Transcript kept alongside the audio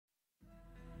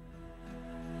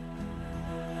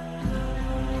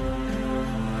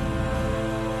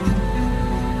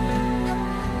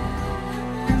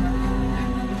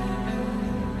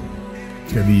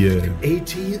Skal vi...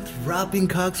 18th Robin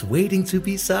Cox waiting to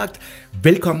be sucked.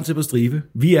 Velkommen til På Stribe.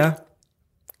 Vi er...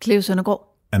 Cleo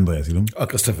Søndergaard. Andreas Illum. Og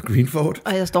Christopher Greenford.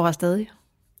 Og jeg står her stadig.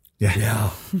 Ja.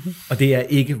 Og det er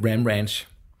ikke Ram Ranch.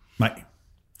 Nej.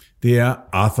 Det er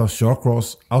Arthur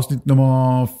Shawcross. Afsnit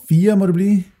nummer 4 må det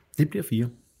blive. Det bliver 4.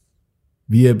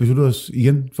 Vi har besluttet os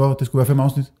igen for, at det skulle være 5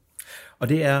 afsnit. Og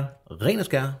det er ren og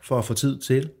skær for at få tid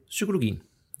til psykologien.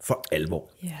 For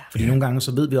alvor. Yeah. Fordi nogle gange,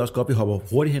 så ved vi også godt, at vi hopper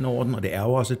hurtigt hen over den, og det er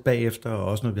jo også lidt bagefter, og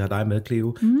også når vi har dig med,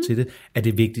 Cleo, til det, at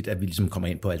det er vigtigt, at vi ligesom kommer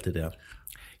ind på alt det der.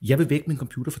 Jeg vil vække min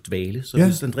computer for dvale, så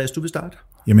hvis Andreas, du vil starte.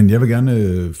 Jamen, jeg vil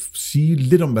gerne sige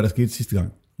lidt om, hvad der skete sidste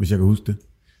gang, hvis jeg kan huske det.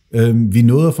 Vi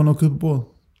nåede at få noget kød på bordet.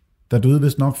 Der døde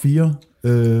vist nok 4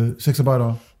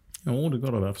 sexarbejdere. Jo, det gør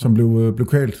der i hvert fald. Som blev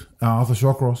kvalt af Arthur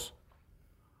Shawcross.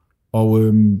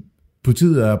 Og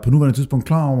politiet er på nuværende tidspunkt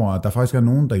klar over, at der faktisk er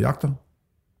nogen, der jagter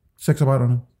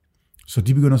sexarbejderne. Så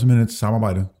de begynder simpelthen et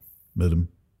samarbejde med dem,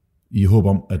 i håb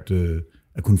om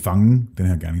at kunne fange den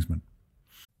her gerningsmand.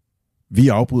 Vi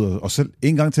afbryder os selv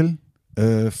en gang til,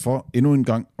 for endnu en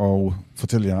gang at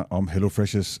fortælle jer om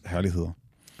HelloFresh's herligheder.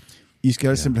 I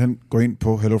skal simpelthen gå ind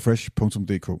på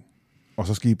hellofresh.dk, og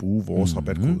så skal I bruge vores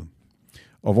rabatkode.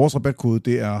 Og vores rabatkode,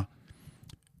 det er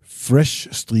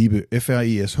FRESH-stribe,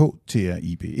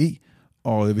 FRESH-TRIBE.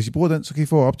 Og hvis I bruger den, så kan I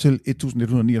få op til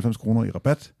 1.199 kroner i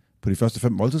rabat på de første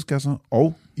 5 måltidskasser,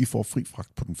 og I får fri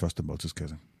fragt på den første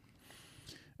måltidskasse.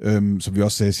 Som vi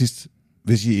også sagde sidst,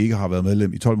 hvis I ikke har været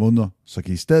medlem i 12 måneder, så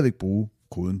kan I stadigvæk bruge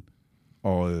koden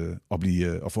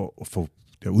og få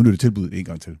udnyttet tilbuddet en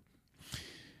gang til.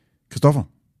 Christoffer,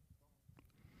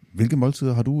 hvilke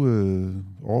måltider har du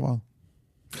overvejet?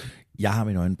 Jeg har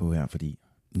mine øjne på her, fordi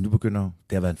nu begynder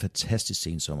det har været en fantastisk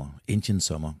sensommer, Indian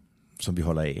sommer, som vi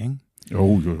holder af, ikke?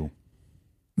 Jo.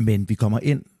 Men vi kommer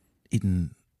ind i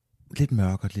den lidt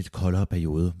mørkere, lidt koldere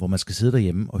periode, hvor man skal sidde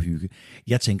derhjemme og hygge.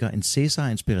 Jeg tænker, en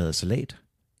Cæsar-inspireret salat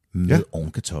med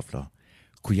ovenkartofler,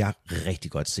 kunne jeg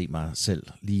rigtig godt se mig selv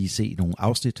lige se nogle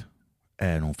afsnit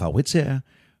af nogle favoritserier,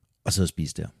 og sidde og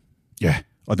spise der. Ja,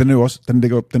 og den er jo også, den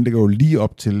ligger jo lige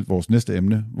op til vores næste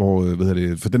emne, hvor,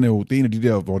 for det er en af de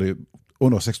der, hvor det er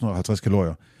under 650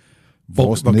 kalorier.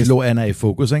 Hvor kalorierne er i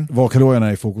fokus, ikke? Hvor kalorierne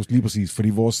er i fokus, lige præcis, fordi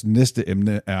vores næste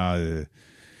emne er,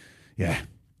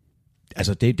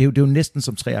 Altså, det er jo næsten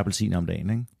som 3 appelsiner om dagen,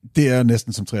 ikke? Det er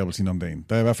næsten som 3 appelsiner om dagen.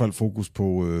 Der er i hvert fald fokus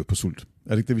på sult. Er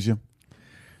det ikke det, vi siger?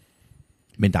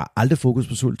 Men der er aldrig fokus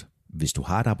på sult, hvis du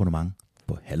har et abonnement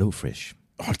på HelloFresh.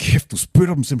 Hold kæft, du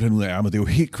spytter dem simpelthen ud af ærmet. Det er jo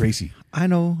helt crazy. I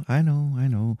know.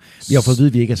 Vi har fået at vide,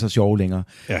 at vi ikke er så sjove længere,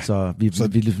 så vi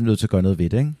er nødt til at gøre noget ved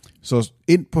det, ikke? Så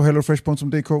ind på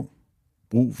hellofresh.dk,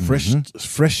 brug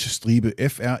fresh-stribe,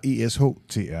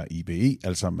 FRESH-TRIBE,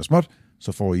 alt sammen med småt,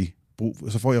 så får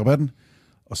I rabatten,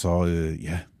 og så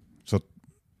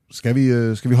skal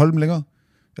vi holde dem længere,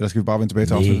 eller skal vi bare vende tilbage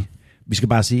til afsnittet? Vi skal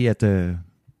bare sige, at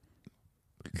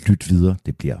lyt videre,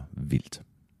 det bliver vildt.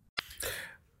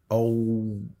 Og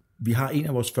vi har en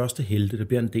af vores første helte, der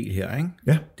bliver en del her, ikke?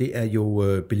 Ja. Det er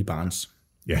jo Billy Barnes.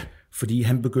 Ja. Fordi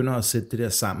han begynder at sætte det der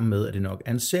sammen med, at det nok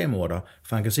er en seriemorder.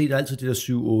 For han kan se, at der er altid de der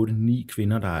 7, 8, 9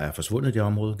 kvinder, der er forsvundet i det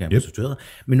område,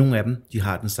 men nogle af dem, de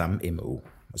har den samme MO,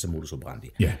 altså modus operandi.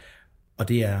 Ja. Og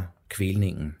det er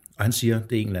kvælningen. Og han siger,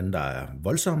 det er en eller anden, der er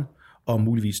voldsom, og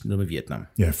muligvis noget med Vietnam.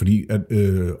 Ja, fordi at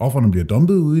offerne bliver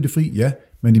dumpet ude i det fri, ja,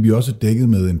 men de bliver også dækket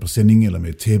med en præsending, eller med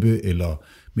et tæppe, eller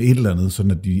med et eller andet,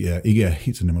 sådan at de ikke er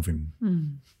helt så nemme at finde.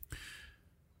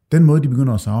 Den måde, de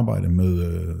begynder at samarbejde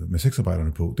med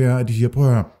sexarbejderne på, det er, at de siger, prøv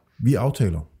at høre, vi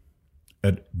aftaler,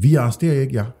 at vi arresterer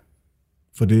ikke jer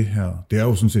for det her. Det er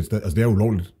jo sådan set, altså det er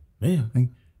ulovligt. Ja. Ikke?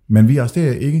 Men vi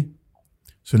arresterer ikke,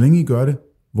 så længe I gør det,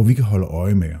 hvor vi kan holde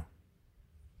øje med jer.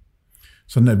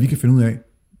 Sådan at vi kan finde ud af,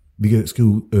 vi kan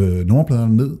skrive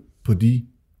nummerpladerne ned på de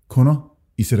kunder,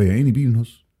 I sætter jer ind i bilen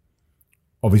hos.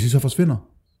 Og hvis I så forsvinder,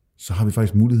 så har vi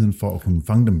faktisk muligheden for at kunne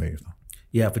fange dem bagefter.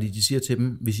 Ja, fordi de siger til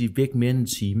dem, hvis I er væk mere end en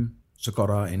time, så går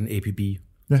der en APB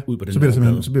ud på den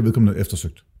så bliver vedkommende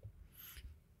eftersøgt.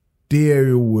 Det er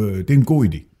jo det er en god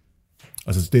idé.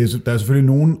 Altså, der er selvfølgelig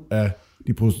nogen af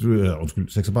de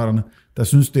sexarbejderne, der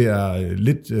synes, det er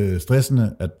lidt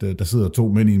stressende, at der sidder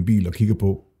 2 mænd i en bil og kigger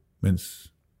på,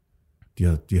 mens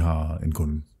de har en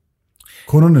kunde.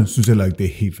 Kunderne synes heller ikke, det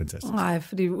er helt fantastisk. Nej,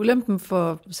 fordi ulempen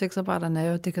for sexarbejderne er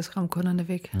jo, at det kan skræmme kunderne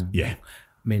væk. Ja.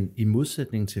 Men i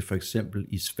modsætning til for eksempel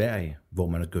i Sverige, hvor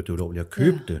man har gjort det ulovligt at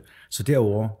købe det, så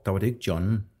derover der var det ikke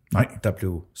John, der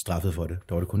blev straffet for det.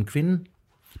 Der var det kun kvinden.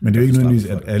 Men det er jo ikke nødvendigvis,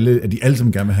 at de alle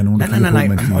sammen gerne vil have nogen, der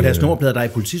Nej. Og deres nummerplader, der er i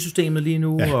politisystemet lige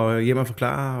nu, og hjemme og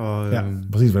forklare. Og, ja,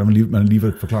 præcis, hvordan man lige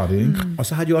vil forklare det, ikke? Og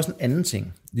så har de jo også en anden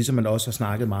ting, ligesom man også har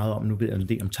snakket meget om, nu ved jeg en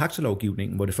del om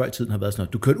taxalovgivningen, hvor det før i tiden har været sådan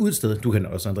noget, du kører ud et sted, du kan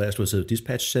også, Andreas, du har siddet i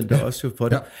Dispatch Center også for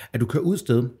det, at du kører ud et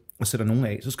sted, og sætter nogen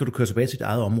af, så skal du køre tilbage til dit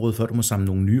eget område, før du må samle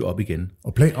nogle nye op igen.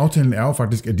 Og aftalen er jo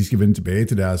faktisk, at de skal vende tilbage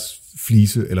til deres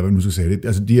flise, eller hvad man nu skal sige det.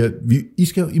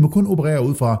 Altså, I må kun operere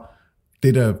ud fra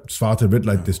det, der svarer til Red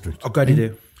Light District. Og gør de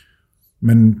det?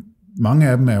 Men mange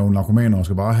af dem er jo narkomaner og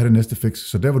skal bare have det næste fix.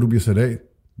 Så der, hvor du bliver sat af,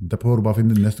 der prøver du bare at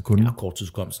finde den næste kunde. Ja,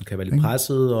 korttidskomsten kan være lidt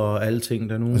presset og alle ting,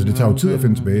 der nu. Altså, det tager jo tid at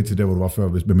finde tilbage til der, hvor du var før,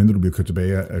 medmindre du bliver kørt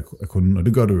tilbage af kunden, og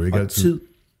det gør du jo ikke og altid. Tid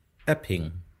er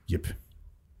penge. Yep.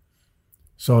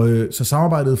 Så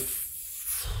samarbejdet...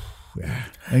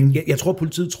 Jeg tror,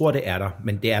 politiet tror, det er der,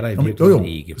 men det er der i virkeligheden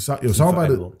ikke.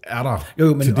 Samarbejdet er der.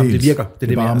 Jo, men om det virker.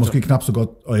 Det er bare måske knap så godt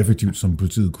og effektivt, som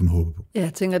politiet kunne håbe på.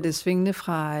 Jeg tænker, det er svingende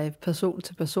fra person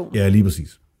til person. Ja, lige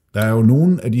præcis. Der er jo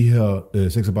nogle af de her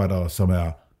sexarbejdere, som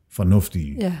er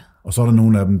fornuftige, og så er der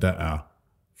nogle af dem, der er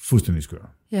fuldstændig skøre.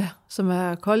 Ja, som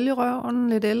er kolde i røven,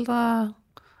 lidt ældre,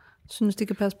 synes, de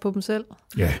kan passe på dem selv.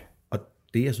 Ja. Og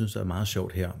det, jeg synes er meget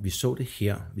sjovt her, vi så det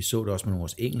også med nogle af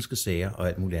vores engelske sager og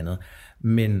alt muligt andet,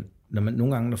 men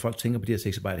nogle gange, når folk tænker på de her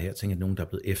sexarbejdere her, tænker nogen, der er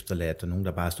blevet efterladt, og nogen,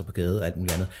 der bare står på gaden og alt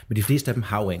muligt andet. Men de fleste af dem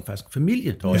har jo faktisk en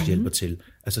familie, der også hjælper til.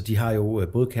 Altså, de har jo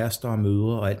både kærester og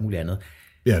mødre og alt muligt andet.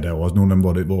 Ja, der er jo også nogle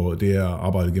af dem, hvor det er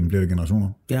arbejdet gennem flere generationer.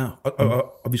 Ja,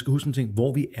 og vi skal huske en ting,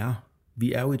 hvor vi er.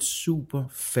 Vi er jo et super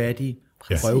fattigt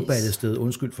røvballet sted,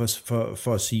 undskyld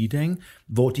for at sige det, ikke?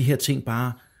 Hvor de her ting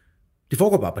bare, det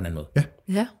foregår bare på en anden måde.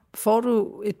 Ja, får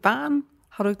du et barn,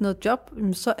 har du ikke noget job,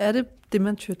 så er det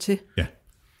man tyr til. Ja,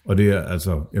 og det er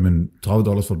altså, jamen, $30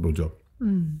 for et blowjob.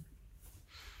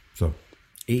 Så.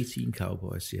 18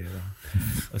 cowboys, siger jeg.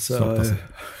 Og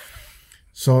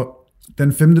så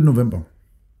den 5. november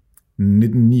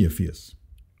 1989,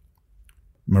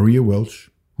 Maria Welch,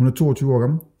 hun er 22 år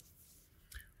gammel.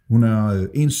 Hun er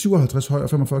 1,57 høj og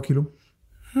 45 kilo.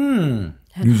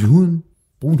 Lys i huden,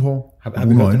 brunt hår. Har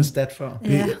vi hørt den stat før?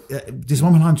 Det er som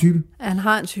om, han har en type. Han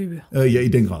har en type. Ja, i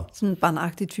den grad. Sådan en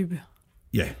barnagtig type.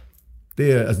 Ja.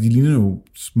 Det er, altså, de ligner jo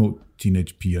små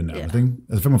teenage-piger nærmest, ikke?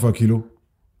 Altså 45 kilo,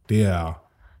 det er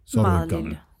så meget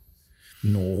gammel.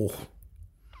 Nå.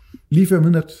 Lige før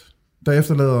midnat, der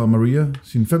efterlader Maria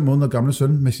sin 5 måneder gamle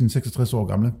søn med sin 66 år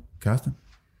gamle kæreste.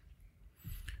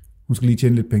 Hun skal lige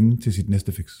tjene lidt penge til sit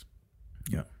næste fix.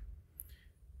 Ja.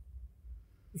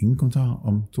 Ingen kommentarer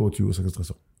om 22 og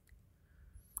 66 år.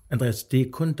 Andreas, det er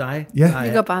kun dig, vi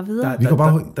går bare videre.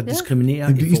 Der diskriminerer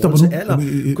i forhold til alder.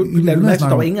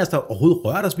 Der var ingen af os, der overhovedet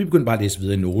rørte os. Vi begyndte bare at læse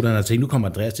videre i noterne og tænkte, nu kommer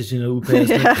Andreas til sin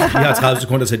udpassning. Vi har 30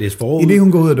 sekunder til at læse forud. I det,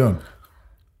 hun går ud af døren,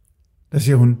 der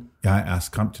siger hun, jeg er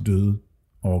skræmt til døde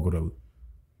over at gå derud.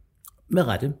 Med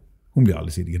rette. Hun bliver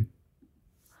aldrig set igen.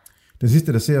 Den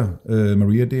sidste, der ser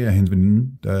Maria, det er hendes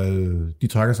veninde. De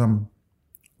trækker sammen.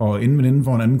 Og inden veninden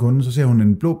får en anden kunde, så ser hun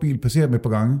en blå bil passere med på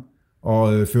gange.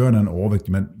 Og føreren er en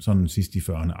overvægtig mand, sådan sidst i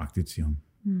 40'erne-agtigt, siger hun.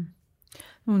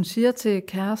 Hun siger til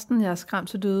kæresten, jeg er skræmt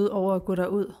til døde over at gå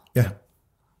derud. Ja.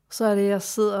 Så er det,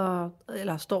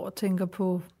 jeg står og tænker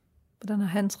på, hvordan har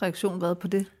hans reaktion været på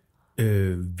det?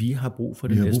 Vi har brug for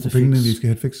det næste fix. Vi har brug for pengene, vi skal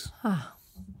have et fix.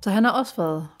 Så han har også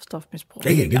været stofmisbruger?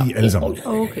 Ja, det er de alle sammen.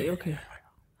 Okay.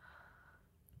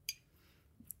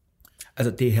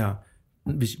 Altså det her,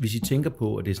 hvis I tænker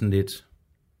på, at det er sådan lidt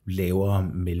lavere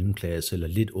mellemklasse, eller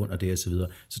lidt under det og så videre,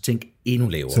 så tænk endnu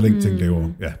lavere. Så længe tænk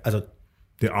lavere, ja. Altså,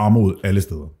 det er armod alle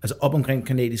steder. Altså op omkring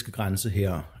kanadiske grænse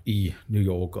her i New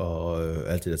York og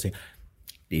alt det der ting.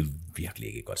 Det er virkelig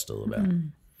ikke et godt sted at være.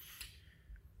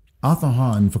 Arthur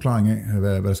har en forklaring af,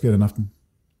 hvad der sker den aften.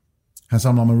 Han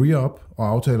samler Maria op og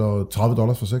aftaler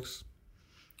 $30 for sex.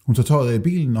 Hun tager tøjet af i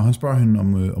bilen, og han spørger hende,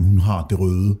 om hun har det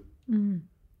røde.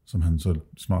 Som han så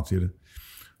smart siger det.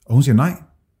 Og hun siger nej.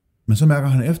 Men så mærker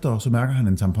han efter, og så mærker han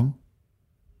en tampon.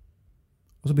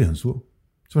 Og så bliver han sur.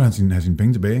 Så vil han have sine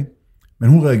penge tilbage. Men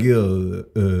hun reagerede,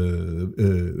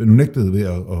 hun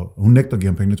nægtede hun nægter at give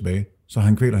ham pengene tilbage. Så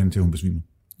han kvæler hende til hun besvimer.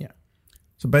 Ja.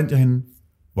 Så bandt jeg hende,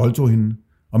 voldtog hende.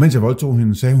 Og mens jeg voldtog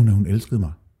hende, sagde hun, at hun elskede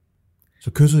mig.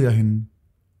 Så kyssede jeg hende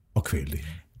og kvælte hende.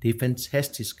 Det er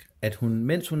fantastisk, at hun,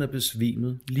 mens hun er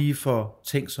besvimet, lige får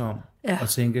tænkt sig om og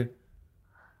tænke,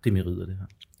 det er merider det her.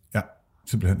 Ja,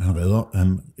 simpelthen,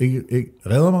 han ikke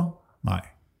redder mig? Nej.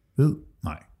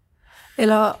 Nej.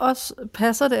 Eller også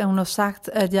passer det, at hun har sagt,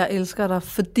 at jeg elsker dig,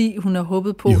 fordi hun har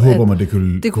håbet på, at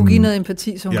det kunne give noget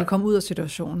empati, så hun kan komme ud af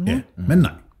situationen. Ja, men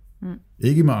nej.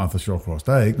 Ikke med Arthur Shawcross,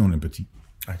 der er ikke nogen empati.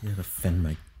 Nej, det er der fandme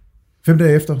ikke. 5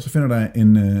 dage efter, så finder der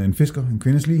en fisker, en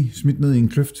kvindes lig, smidt ned i en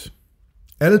kløft.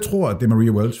 Alle tror, at det er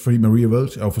Maria Welch, fordi Maria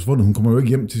Welch er jo forsvundet. Hun kommer jo ikke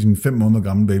hjem til sin 5 måneder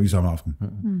gamle baby samme aften.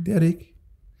 Det er det ikke.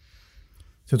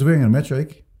 Tatoveringerne matcher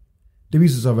ikke. Det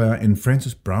viser sig at være en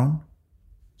Francis Brown,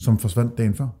 som forsvandt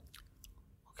dagen før.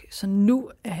 Okay, så nu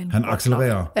er han... Han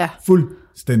accelererer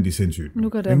fuldstændig sindssygt. Nu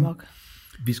går det amok.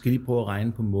 Vi skal lige prøve at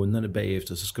regne på månederne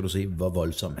bagefter, så skal du se, hvor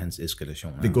voldsom hans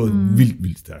eskalation er. Det er gået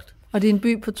vildt stærkt. Og det er en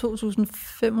by på 2.500,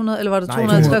 eller var det 250.000?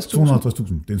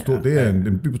 250.000. Det er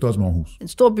en by på størrelse med Aarhus. En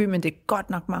stor by, men det er godt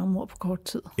nok mange mord på kort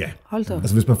tid. Ja. Hold da op.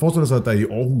 Altså hvis man forestiller sig, at der i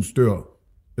Aarhus dør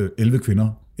 11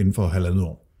 kvinder inden for 1,5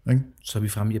 år. Ikke? Så er vi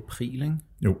fremme i april, ikke?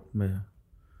 Jo. Med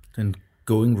den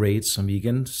going rate, som vi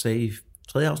igen sagde i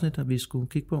 3. afsnit, at vi skulle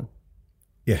kigge på.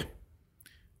 Ja.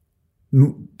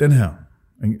 Nu, den her.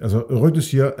 Altså, rygtet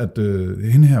siger, at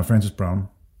hende her, Francis Brown,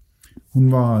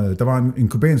 der var en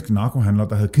kubansk narkohandler,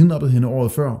 der havde kidnappet hende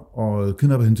året før, og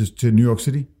kidnappet hende til New York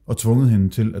City, og tvunget hende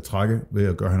til at trække ved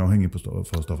at gøre hende afhængig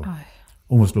for stoffer. Og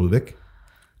hun var slået væk,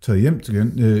 taget hjem til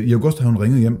igen. I august havde hun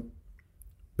ringet hjem,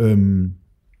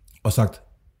 og sagt,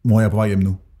 mor, jeg er på vej hjem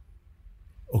nu.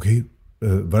 Okay,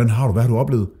 hvordan har du? Hvad har du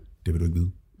oplevet? Det vil du ikke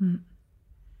vide.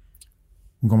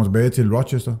 Hun kommer tilbage til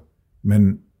Rochester,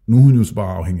 men nu er hun jo så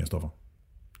bare afhængig af stoffer.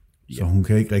 Så hun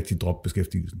kan ikke rigtig droppe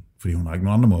beskæftigelsen, fordi hun har ikke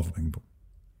nogen andre måde at få penge på.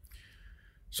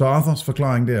 Så Arthurs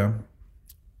forklaring, det er,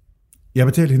 jeg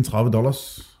betalte hende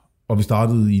 $30, og vi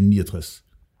startede i 69.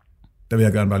 Der vil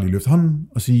jeg gerne bare lige løfte hånden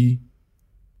og sige,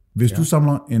 hvis du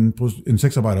samler en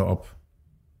sexarbejder op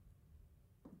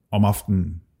om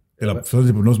aftenen, eller så er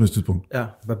det på noget som helst tidspunkt. Ja,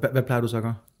 hvad plejer du så at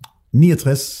gøre?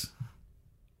 69.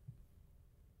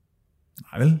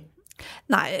 Nej vel?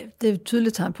 Nej, det er et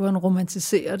tydeligt tegn på, at han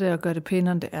romantiserer det og gør det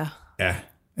pænere, end det er. Ja,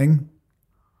 ikke?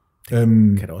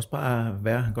 Kan det også bare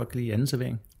være, at han godt kan lide anden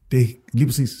servering? Det er lige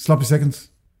præcis. Sloppy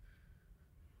seconds.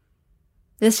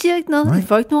 Jeg siger ikke noget. Jeg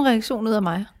får ikke nogen reaktion ud af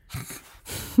mig.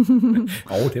 Det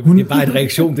er bare en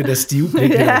reaktion, det der stive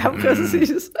blik. Ja,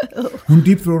 præcis. Hun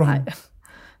deepthroater ham,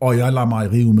 og jeg lader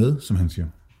mig rive med, som han siger.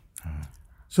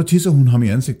 Så tisser hun ham i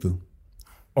ansigtet,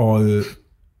 og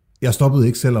jeg stoppede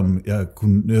ikke, selvom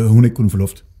hun ikke kunne få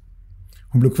luft.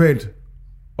 Hun blev kvalt,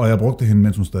 og jeg brugte hende,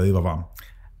 mens hun stadig var varm.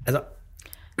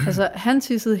 Altså, han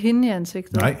tissede hende i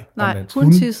ansigtet? Nej,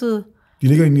 hun tissede... De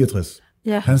ligger i 69.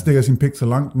 Ja. Han stikker sin pik så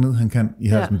langt ned, han kan i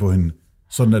halsen på hende,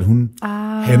 sådan at hun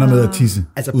hænder med at tisse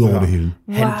ud over det hele.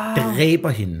 Han dræber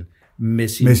hende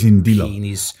med sin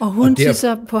penis. Og hun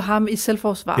tisser på ham i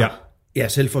selvforsvar. Ja,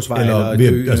 selvforsvar. Eller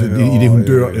i det hun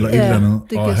dør, eller et eller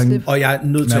andet. Og jeg er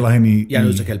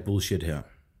nødt til at kalde bullshit her.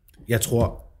 Jeg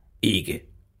tror ikke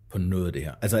på noget af det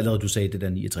her. Altså allerede du sagde det der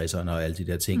 69'erne og alle de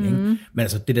der ting, ikke? Men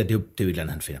altså det der, det er jo et eller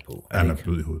andet, han finder på. Han er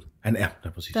blød i hovedet. Han er,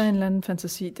 præcis. Der er en eller anden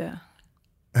fantasi der.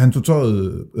 Han tog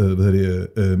tøjet,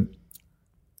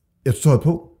 jeg tog tøjet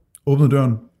på, åbnede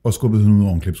døren og skubbede hende ud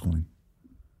over en klipskroning.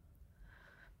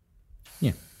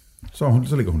 Ja.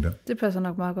 Så ligger hun der. Det passer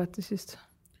nok meget godt det sidste.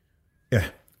 Ja.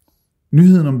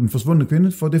 Nyheden om den forsvundne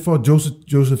kvinde, det får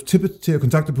Joseph Tippett til at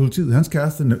kontakte politiet. Hans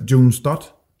kæreste, June Stott,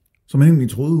 som han egentlig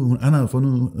troede, hun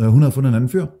havde fundet en anden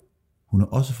fyr. Hun er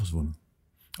også forsvundet.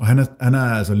 Og han er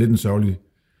altså lidt en sørgelig.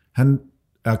 Han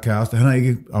er kæreste, han er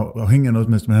ikke afhængig af noget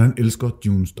som helst, men han elsker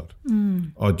June Stott.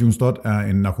 Og June Stott er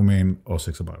en narkoman og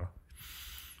sexarbejder.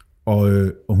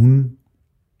 Og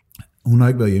hun har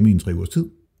ikke været hjemme i en 3 ugers tid.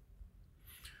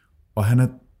 Og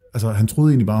han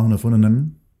troede egentlig bare, at hun havde fundet en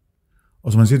anden.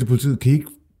 Og som han siger til politiet, kan I ikke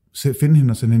finde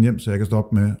hende og sende hende hjem, så jeg kan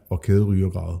stoppe med at kæderyge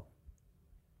og græde.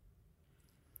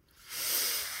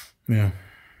 Ja.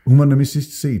 Hun var nemlig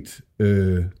sidst set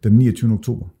den 29.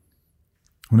 oktober.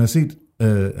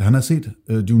 Han har set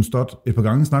June Stott et par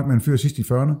gange snakke med en fyr sidst i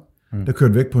 40'erne, der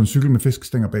kørte væk på en cykel med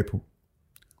fiskstænger bagpå.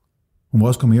 Hun var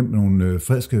også kommet hjem med nogle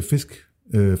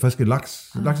friske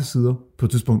laksesider på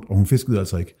et tidspunkt, og hun fiskede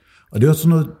altså ikke. Og det var sådan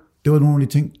noget, det var nogle af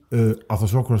de ting, Arthur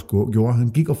Shawcross gjorde. Han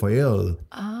gik og forærede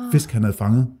fisk, han havde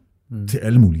fanget til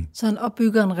alle mulige. Så han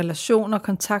opbygger en relation og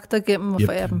kontakter gennem og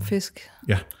forærer dem fisk.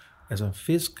 Ja. Altså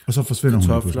fisk, og så forsvinder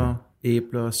kartofler,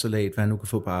 æbler, salat, hvad han nu kan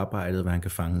få på arbejdet, hvad han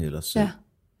kan fange ellers. Ja.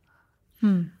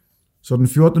 Så den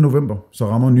 14. november, så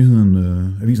rammer nyheden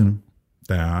aviserne.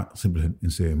 Der er simpelthen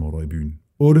en seriemorder i byen.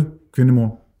 8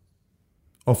 kvindemord.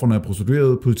 Ofrene er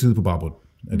prostitueret, politiet på barbund.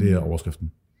 Det er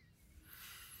overskriften.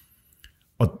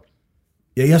 Og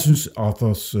ja, jeg synes,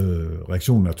 Arthurs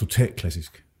reaktion er totalt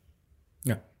klassisk.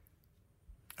 Ja.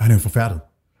 Han er jo forfærdet.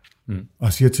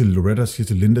 Og siger til Loretta, siger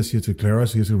til Linda, siger til Clara,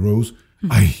 siger til Rose,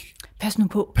 pas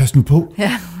nu på.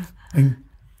 Ja.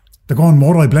 Der går en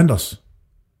morder i blandt os.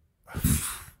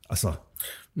 Altså.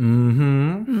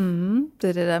 Det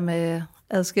er det der med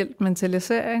adskilt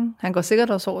mentalisering. Han går sikkert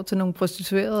også over til nogle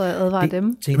prostituerede og advarer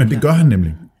dem. Men det gør han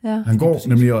nemlig. Ja. Han går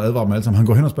nemlig og advarer dem alle sammen. Han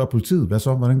går hen og spørger politiet, hvad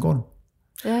så? Hvordan går det?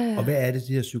 Ja. Og hvad er det,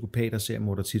 de her psykopater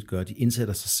seriemordere tit gør? De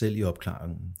indsætter sig selv i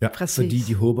opklaringen. Ja. Præcis. Fordi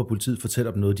de håber, at politiet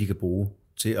fortæller dem noget, de kan bruge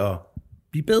til at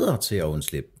blive bedre til at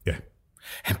undslippe. Ja.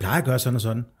 Han plejer at gøre sådan og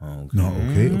sådan. Okay. Nå,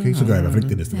 okay, så gør jeg i hvert fald ikke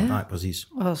det næste gang. Nej, præcis.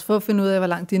 Og også for at finde ud af, hvor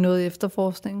langt de er nået i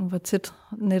efterforskningen, hvor tæt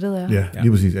nettet er. Ja,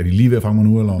 lige præcis. Er de lige ved at fange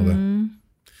mig nu, eller hvad?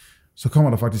 Så kommer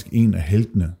der faktisk en af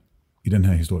heltene i den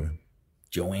her historie.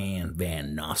 Joanne Van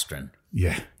Nostrand.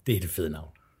 Ja. Det er det fede navn.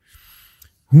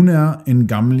 Hun er en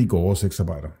gammel i gårde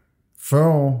sexarbejder. 40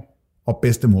 år og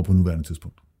bedstemor på nuværende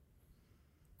tidspunkt.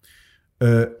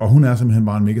 Og hun er simpelthen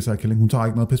bare en mega sej kælling. Hun tager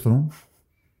ikke noget pis for nogen.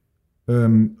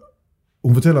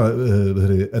 Hun fortæller,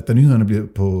 at da nyhederne bliver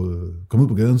kommet ud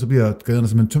på gaden, så bliver gaderne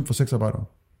simpelthen tømt for sexarbejdere.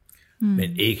 Men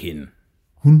ikke hende.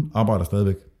 Hun arbejder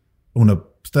stadigvæk. Hun er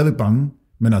stadigvæk bange,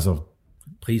 men altså,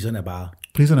 Priserne er bare...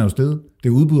 priserne er jo steget. Det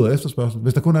er udbud og efterspørgsel.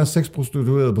 Hvis der kun er 6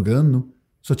 prostituerede på gaden nu,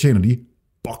 så tjener de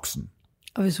boksen.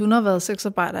 Og hvis hun har været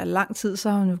sexarbejder i lang tid, så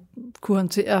har hun jo kunne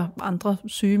håndtere andre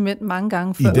syge mænd mange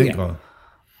gange før. I den grad.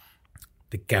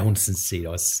 Det gør hun sådan set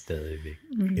også stadigvæk.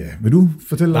 Ja, vil du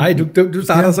fortælle? Nej, du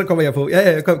starter, så kommer jeg på.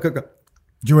 Ja, kom.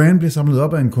 Joanne bliver samlet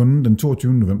op af en kunde den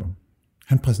 22. november.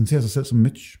 Han præsenterer sig selv som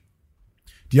Mitch.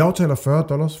 De aftaler $40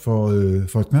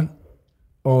 for et knald,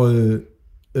 og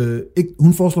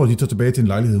hun foreslår, at de tager tilbage til en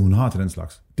lejlighed, hun har til den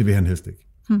slags. Det vil han helst ikke.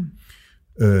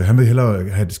 Han vil hellere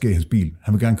have, det sker i hans bil.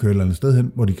 Han vil gerne køre et eller andet sted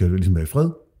hen, hvor de kan ligesom være i fred,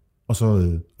 og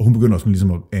hun begynder også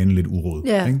ligesom at ane lidt uråd.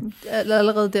 Ja, ikke?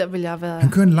 allerede der vil jeg være... Han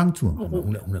kører en lang tur.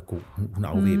 Hun er god. Hun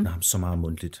afvæbner ham så meget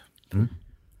mundtligt.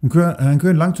 Han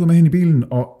kører en lang tur med hende i bilen,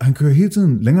 og han kører hele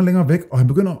tiden længere og længere væk, og han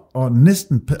begynder at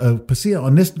næsten passere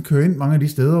og næsten køre ind mange af de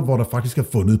steder, hvor der faktisk er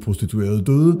fundet prostituerede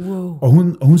døde. Wow. Og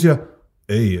hun siger,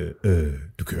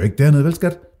 du kører ikke dernede, vel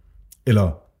skat?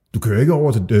 Eller, du kører ikke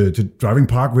over til Driving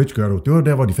Park Ridge, gør du? Det var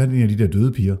der, hvor de fandt en af de der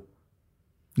døde piger.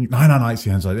 Nej,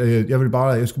 siger han så.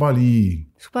 Jeg skulle bare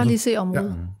lige se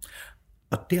området.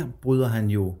 Ja. Og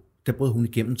der brød hun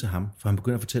igennem til ham, for han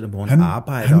begynder at fortælle, hvor han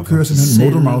arbejder. Han kører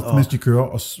simpelthen motormouth, mens de kører,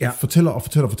 og fortæller. Og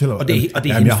det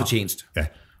er hendes fortjenst. Ja.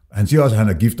 Han siger også, at han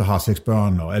er gift og har 6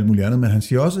 børn og alt muligt andet, men han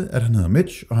siger også, at han hedder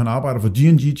Mitch, og han arbejder for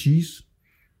G&G Cheese,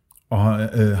 og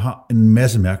har en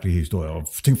masse mærkelige historier, og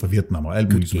ting fra Vietnam og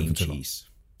alt muligt, som han fortæller.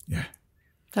 Ja.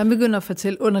 Han begynder at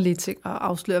fortælle underlige ting og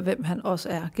afsløre, hvem han også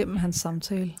er gennem hans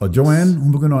samtale. Og Joanne,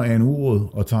 hun begynder at ane uråd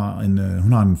og tager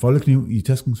hun har en foldekniv i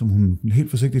tasken, som hun helt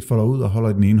forsigtigt folder ud og holder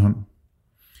i den ene hånd.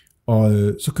 Og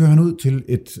så kører han ud til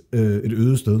et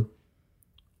øde sted,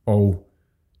 og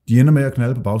de ender med at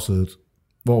knalde på bagsædet,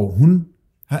 hvor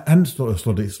han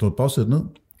slår bagsædet ned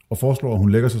og foreslår, at hun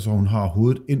lægger sig, så hun har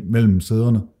hovedet ind mellem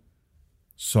sæderne,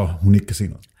 så hun ikke kan se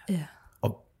noget. Ja.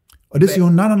 Og det siger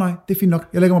hun, nej, det er fint nok.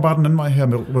 Jeg lægger mig bare den anden vej her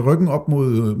med ryggen op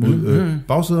mod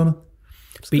bagsæderne.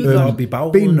 Benene op i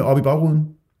bagruden. Benene op i bagruden.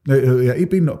 Ikke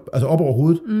benene op, altså op over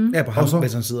hovedet. Ja, på ham,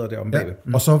 hvis han sidder der om bagved.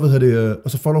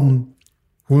 Og så folder hun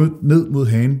hovedet ned mod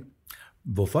hagen.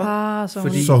 Hvorfor?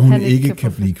 Så hun ikke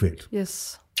kan blive kvalt.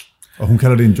 Yes. Og hun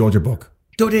kalder det en Georgia Buck.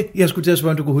 Det var det, jeg skulle til at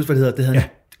spørge, om du kunne huske, hvad det hedder.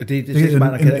 Det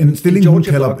hedder en stilling, hun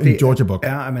kalder en Georgia Buck.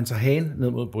 Er, at man tager hagen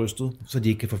ned mod brystet, så de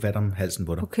ikke kan få fat om halsen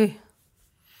på dig. Okay.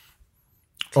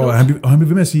 Og han bliver ved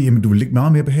med at sige, jamen du vil ligge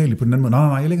meget mere behageligt på den anden måde. Nej,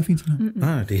 jeg ligger fint sådan her.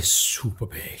 Nej, det er super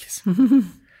behageligt.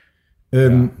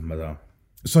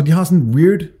 Så de har sådan en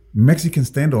weird Mexican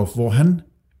standoff, hvor han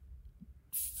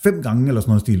 5 gange eller sådan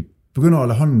noget stil begynder at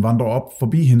lade hånden vandre op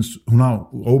forbi hendes. Hun har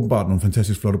åbenbart nogle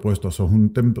fantastisk flotte bryster, så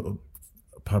dem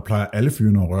plejer alle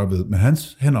fyrene at røre ved. Men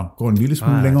hans hænder går en lille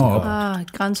smule længere op.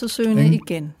 Grænsesøgende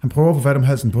igen. Han prøver at få fat om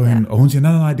halsen på hende, og hun siger,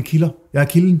 nej, det kilder. Jeg er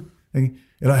kilden. Ikke?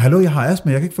 Eller, hallo, jeg har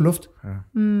astma, jeg kan ikke få luft. Ja.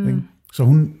 Så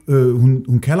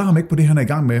hun kalder ham ikke på det, han er i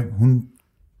gang med. Hun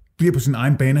bliver på sin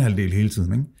egen banehalvdel hele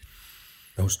tiden. Ikke?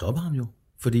 Ja, hun stopper ham jo,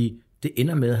 fordi det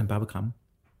ender med, at han bare vil kramme.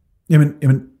 Jamen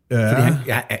fordi han,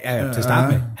 til at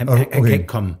starte med, han kan ikke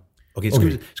komme. Okay,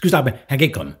 skal vi starte med, han kan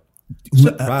ikke komme.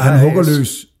 Han hugger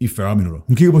løs i 40 minutter.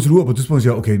 Hun kigger på sit ur på et tidspunkt og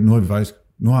siger, okay, nu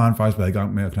har han faktisk været i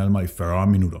gang med at knalde mig i 40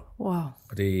 minutter. Wow.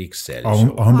 Og det er ikke særlig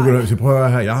sjovt. Og hun begynder at sige, prøv at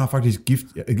høre her, jeg har faktisk gigt.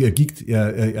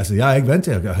 Jeg er ikke vant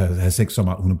til at have sex så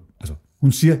meget.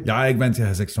 Hun siger, jeg er ikke vant til at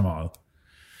have sex så meget.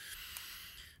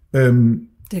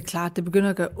 Det er klart, det begynder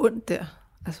at gøre ondt der.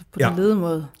 Altså på den lede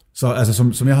måde. Så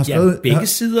altså, som jeg har skrevet... begge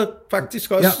sider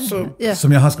faktisk også.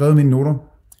 Som jeg har skrevet i mine noter.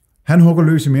 Han hugger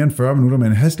løs i mere end 40 minutter med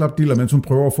en haslap diller, mens hun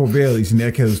prøver at få vejret i sin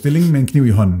akavede stilling med en kniv i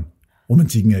hånden.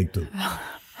 Romantikken er ikke død.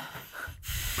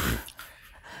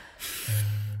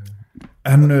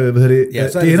 Han, det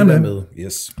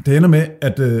ender med,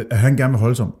 at han gerne vil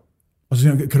holde sig om. Og så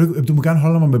siger han, du må gerne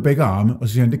holde mig med begge arme. Og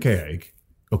så siger han, det kan jeg ikke.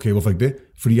 Okay, hvorfor ikke det?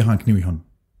 Fordi jeg har en kniv i hånden.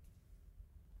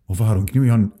 Hvorfor har du en kniv i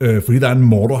hånden? Fordi der er en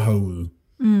morder herude.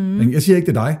 Jeg siger ikke,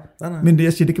 det er dig, men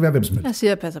jeg siger, det kan være hvem som helst. Jeg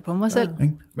siger, jeg passer på mig selv.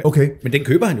 Okay. Men den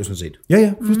køber han jo sådan set.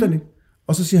 Ja, fuldstændig.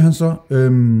 Og så siger han så,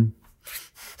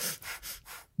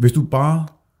 hvis du bare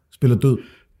spiller død,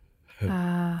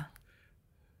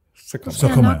 så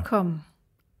kommer jeg.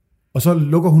 Og så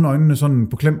lukker hun øjnene sådan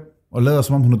på klem, og lader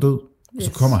som om hun er død, og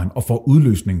så kommer han og får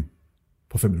udløsning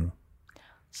på 5 minutter.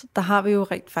 Så der har vi jo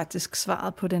rent faktisk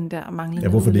svaret på den der manglende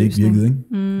hvorfor udløsning. det ikke virkede,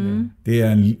 ikke? Det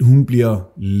er, hun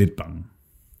bliver lidt bange.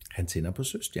 Han tænder på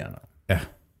søstjerner. Ja.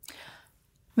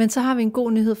 Men så har vi en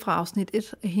god nyhed fra afsnit 1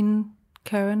 af hende,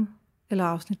 Karen, eller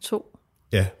afsnit 2.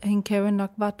 Ja. At hende Karen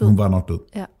nok var død. Hun var nok død.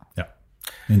 Ja.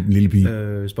 En lille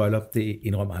pige. Spoiler, det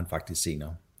indrømmer han faktisk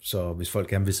senere. Så hvis folk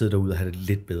gerne vil sidde derude og have det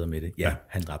lidt bedre med det,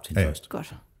 han dræbte hende først.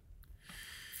 Godt.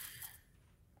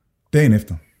 Dagen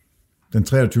efter, den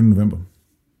 23. november,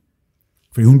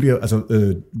 fordi hun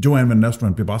bliver, Joanne Van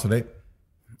Nostrand bliver bare sat af,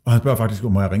 og han spørger faktisk,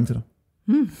 må jeg ringe til dig?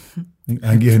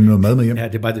 Han giver hende noget mad med hjem. Ja,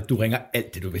 det er bare det, du ringer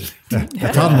alt det, du vil. Ja,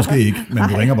 jeg tager det måske ikke, men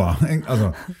du ringer bare. Ikke?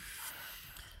 Altså,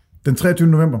 den 23.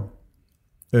 november,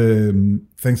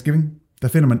 Thanksgiving, der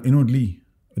finder man endnu et lig,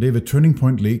 og det er ved Turning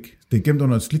Point Lake. Det er gemt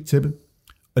under et slidt tæppe,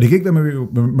 og det kan ikke være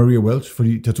Maria Welch,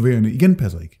 fordi tatoveringerne igen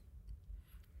passer ikke.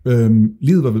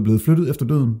 Liget var blevet flyttet efter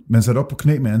døden, men sat op på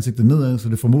knæ med ansigtet nedad, så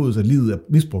det formodes, at liget er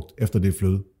misbrugt, efter det er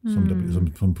flyttet,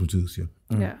 som politiet siger.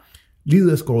 Ja.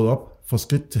 Liget er skåret op fra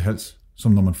skridt til hals,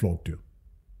 som når man flår et dyr.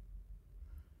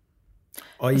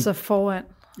 Og altså foran.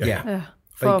 Ja.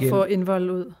 For at få indvold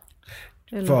ud.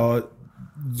 Eller? For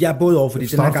både over, fordi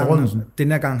den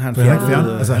her gang har han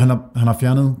fjernet. Han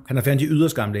har fjernet de ydre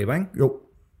skamlæber, ikke? Jo.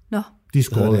 Nå. De er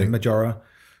skåret af. Majora.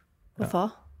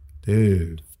 Hvorfor?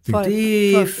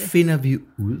 Det finder vi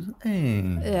ud af.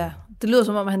 Ja, det lyder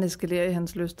som om, han eskalerer i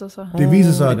hans lyster. Så. Det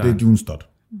viser sig, at det er June Stott.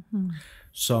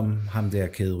 Som ham der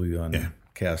kæderygeren,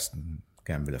 kæresten,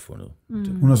 gerne vil have fundet.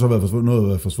 Hun har så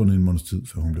været forsvundet i en måneds tid,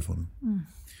 før hun blev fundet.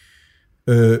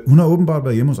 Hun har åbenbart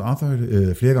været hjemme hos Arthur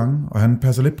flere gange, og han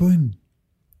passer lidt på hende.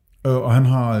 Og han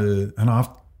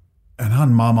har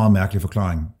en meget, meget mærkelig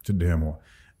forklaring til det her mor.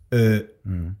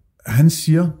 Han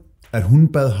siger, at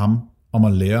hun bad ham om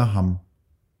at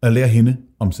lære hende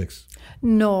om sex.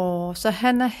 Nå, så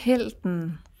han er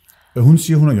helten. Hun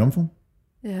siger, hun er jomfru.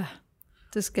 Ja,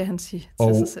 det skal han sige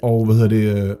til sig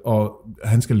selv. Og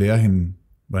han skal lære hende,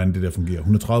 hvordan det der fungerer.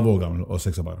 Hun er 30 år gammel og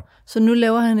sexarbejder. Så nu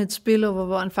laver han et spillover,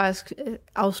 hvor han faktisk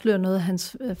afslører noget af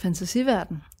hans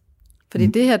fantasiverden. Fordi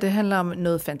det her, det handler om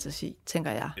noget fantasi,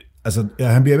 tænker jeg. Altså,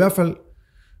 han bliver i hvert fald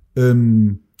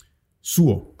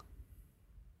sur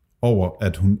over,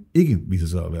 at hun ikke viser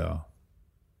sig at være...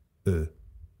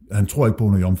 han tror ikke på,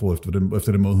 hun er jomfru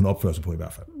efter den måde, hun opfører sig på i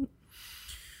hvert fald.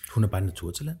 Hun er bare en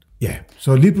naturtalent. Ja,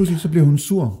 så lige pludselig så bliver hun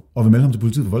sur og vil melde ham til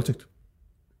politiet for voldtægt.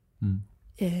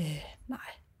 Nej.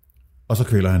 Og så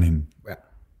kvæler han hende. Ja.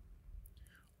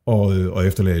 Og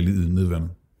efterlader livet nedvandet.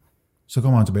 Så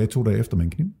kommer han tilbage 2 dage efter med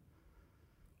en kniv.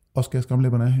 Og skærer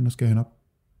skamlæberne af hende og skærer hende op.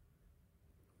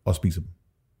 Og spiser dem.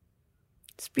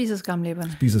 Spiser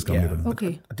skamlæberne? Spiser skamlæberne. Ja,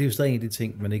 okay. Og det er jo stadig en af de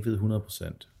ting, man ikke ved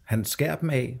 100%. Han skærer dem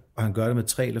af, og han gør det med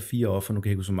 3 eller 4 offer. Nu kan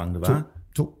jeg ikke huske, hvor mange det var.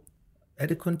 2. Er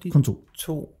det kun de? Kun 2.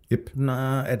 2? Yep.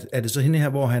 Nej, er det så hende her,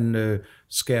 hvor han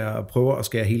prøver at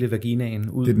skære hele vaginaen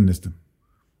ud? Det er den næste.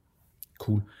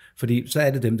 Cool. Fordi så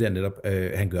er det dem der netop,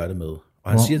 han gør det med.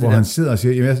 Og han sidder og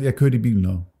siger, jeg kørte i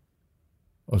bilen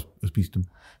og spiste dem.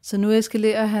 Så nu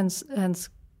eskalerer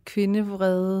hans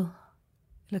kvindevrede,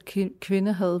 eller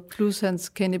kvindehad, plus hans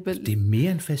kannibal. Det er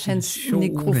mere en fascination.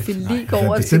 Hans nekrofili går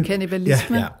over til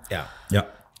kannibalisme. Ja.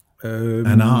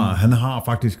 Han har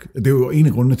faktisk, det er jo en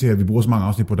af grundene til, at vi bruger så mange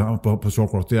afsnit på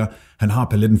Shawcross, det er, han har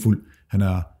paletten fuld. Han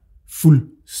er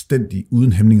fuldstændig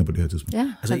uden hæmninger på det her tidspunkt.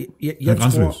 Ja. Altså,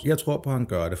 jeg tror på, at han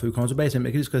gør det, for vi kommer tilbage til ham.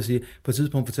 Jeg kan lige skal sige, på et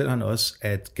tidspunkt fortæller han også,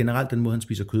 at generelt den måde, han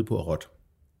spiser kød på, er råt.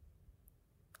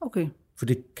 Okay. For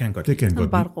det kan han godt lide. Han er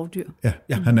bare et rovdyr. Ja,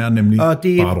 han er nemlig bare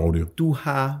et rovdyr. Du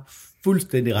har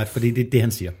fuldstændig ret, fordi det er det,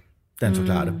 han siger, da han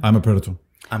forklarer det. I'm a predator.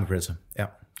 I'm a predator, ja.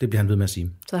 Det bliver han ved med at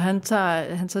sige. Så han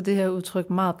tager det her udtryk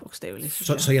meget bogstaveligt.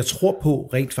 Så jeg tror på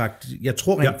rent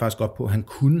faktisk godt på, at han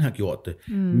kunne have gjort det.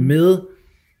 Med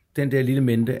den der lille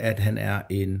mente, at han er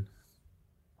en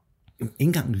ikke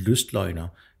engang lystløgner.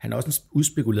 Han er også en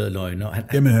udspekuleret løgner.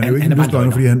 Han er jo ikke en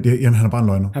lystløgner, fordi han er bare en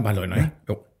løgner. Han er bare en løgner, ja.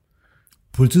 Jo.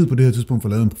 Politiet på det her tidspunkt får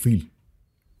lavet en profil,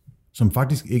 som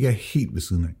faktisk ikke er helt ved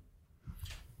siden af.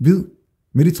 Hvid,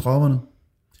 midt i 30'erne,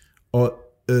 og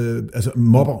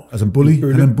mobber, altså en bully.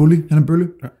 Han er en bølle,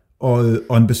 ja.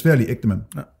 Og en besværlig ægtemand.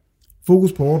 Ja.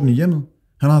 Fokus på orden i hjemmet.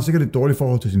 Han har sikkert et dårligt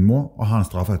forhold til sin mor og har en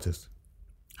straffeattest.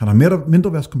 Han har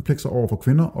mindreværdskomplekser over for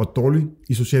kvinder og dårlig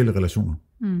i sociale relationer.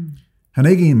 Han er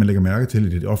ikke en, man lægger mærke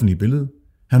til i det offentlige billede.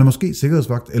 Han er måske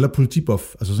sikkerhedsvagt eller politibuff,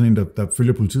 altså sådan en, der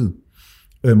følger politiet.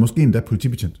 Måske endda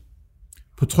politibetjent.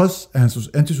 På trods af hans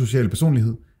antisociale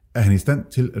personlighed, er han i stand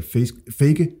til at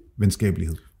fake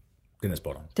venskabelighed. Den er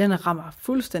spot on. Den rammer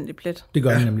fuldstændig plet. Det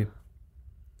gør den nemlig.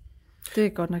 Det er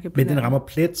godt nok et Men den rammer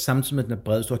plet, samtidig med den er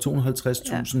bred. Du har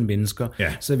 250.000 mennesker,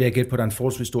 så vil jeg gætte på, at der er en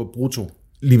forholdsvis stor brutto.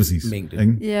 Lige præcis. Mængde.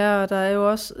 Ikke? Ja, og der er jo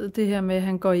også det her med, at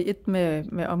han går i et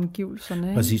med omgivelserne.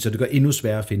 Ikke? Præcis, så det gør endnu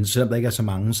sværere at finde. Selvom der ikke er så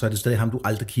mange, så er det stadig ham, du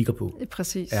aldrig kigger på.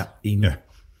 Præcis. Ja, enig. Ja.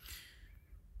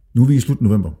 Nu er vi i slut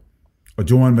november,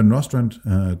 og Joanne Van Nostrand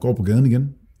går på gaden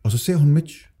igen, og så ser hun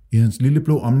Mitch i hans lille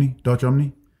blå Dodge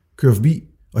Omni, kører forbi,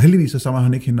 og heldigvis så samler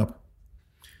han ikke hende op.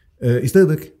 I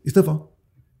stedet for,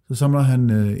 så samler han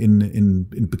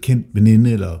en bekendt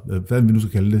veninde, eller hvad vi nu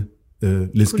skal kalde det,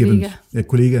 Les Gibbons. Ja,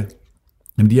 kollega.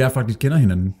 Jamen, de faktisk kender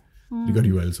hinanden. Det gør de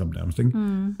jo alle sammen nærmest,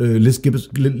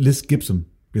 ikke? Les Gibson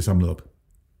bliver samlet op.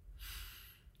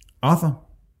 Arthur,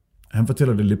 han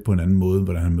fortæller det lidt på en anden måde,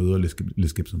 hvordan han møder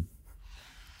Les Gibson.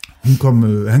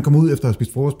 Han kom ud efter at have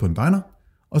spist frokost på en diner,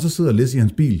 og så sidder Les i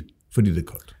hans bil, fordi det er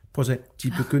koldt. Prøv at se,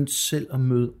 de begyndte selv at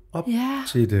møde op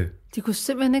til det. De kunne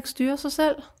simpelthen ikke styre sig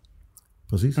selv.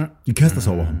 Præcis. De kaster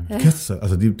sig over ham. De kaster sig.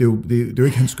 Altså, det er jo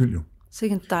ikke hans skyld, jo. Så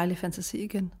ikke en dejlig fantasi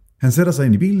igen. Han sætter sig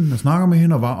ind i bilen og snakker med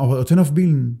hende og tænder for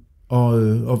bilen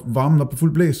og varmen op på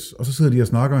fuld blæs, og så sidder de og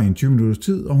snakker i en 20 minutters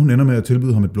tid, og hun ender med at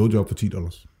tilbyde ham et blowjob for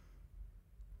 $10.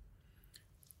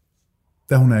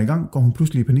 Da hun er i gang, går hun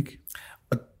pludselig i panik.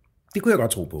 Og det kunne jeg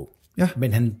godt tro på. Ja.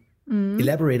 Men han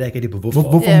elaborater ikke det på, hvorfor.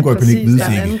 Hvorfor hun går i panik, vides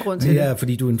ikke. Det er,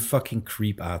 fordi du er en fucking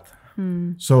creep, Arthur.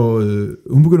 Så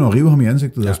hun begynder at rive ham i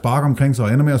ansigtet og sparke omkring sig,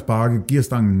 og ender med at sparke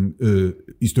gearstangen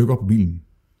i stykker på bilen.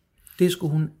 Det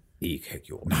skulle hun ikke have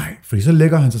gjort. Nej, fordi så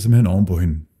lægger han sig simpelthen oven på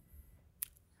hende,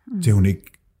 til hun ikke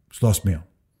slås mere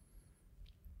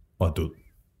og er død.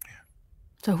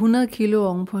 Så 100 kilo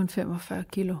oven på en 45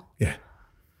 kilo. Ja.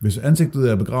 Hvis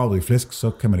ansigtet er begravet i flæsk,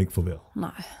 så kan man ikke få vejret.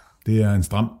 Nej. Det er en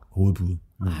stram hovedpude.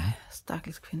 Nej,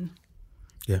 stakkels kvinde.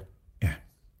 Ja.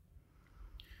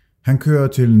 Han kører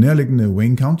til nærliggende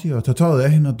Wayne County og tager tøjet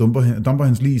af hende og dumper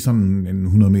hendes lig sådan en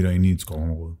 100 meter ind i et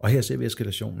skovområde. Og her ser vi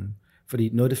eskalationen. Fordi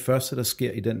noget af det første, der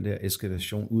sker i den der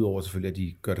eskalation, udover selvfølgelig, at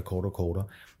de gør det kortere og kortere,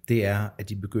 det er, at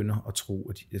de begynder at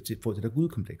tro, at de får det der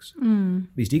gudkompleks.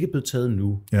 Hvis de ikke er blevet taget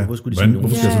nu, hvorfor skulle de sige nogen?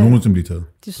 Hvorfor skal så nogen som blive taget?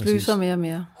 De sløser mere og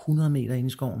mere. 100 meter ind i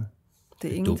skoven.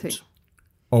 Det er ingenting. Dumt.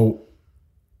 Og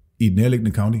i et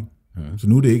nærliggende county, så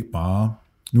nu er det ikke bare,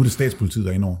 nu er det statspolitiet,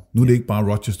 der er indover. Nu er det ikke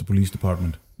bare Rochester Police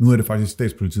Department. Nu er det faktisk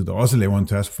statspolitiet, der også laver en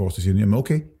taskforce, der siger, jamen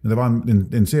okay, men der var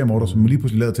en seriemorder, som lige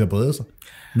pludselig lavede til at brede sig.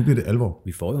 Nu bliver det alvor.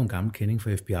 Vi får jo en gammel kending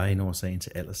fra FBI ind over sagen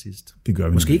til allersidst. Det gør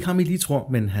vi. Måske ikke ham, I lige tror,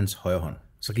 men hans højre hånd.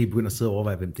 Så kan I begynde at sidde og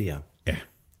overveje, hvem det er. Ja.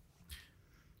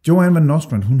 Joanne Van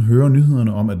Nostrand, hun hører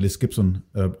nyhederne om, at Les Gibson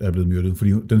er blevet myrdet,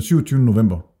 fordi den 27.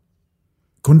 november,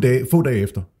 kun få dage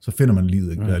efter, så finder man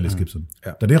livet af Les Gibson.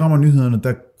 Ja. Da det rammer nyhederne,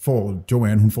 der får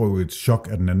Joanne, hun får jo et chok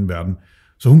af den anden verden.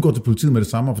 Så hun går til politiet med det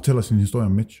samme og fortæller sin historie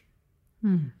om Mitch.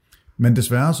 Men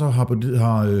desværre så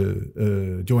har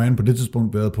Joanne på det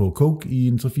tidspunkt været på coke i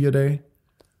en 3-4 dage,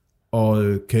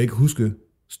 og kan ikke huske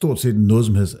stort set noget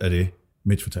som helst af det,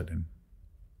 Mitch fortalte hende.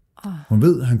 Hun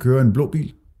ved, at han kører en blå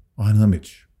bil, og han hedder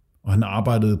Mitch. Og han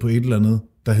arbejdede på et eller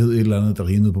andet, der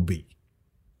rimede på B.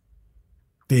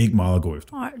 Det er ikke meget at gå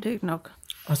efter. Nej, det er ikke nok.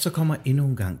 Og så kommer endnu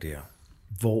en gang der,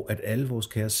 hvor at alle vores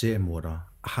kære seriemordere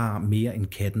har mere end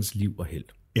kattens liv og held.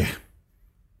 Ja,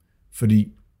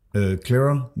 fordi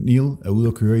Clara Neal er ude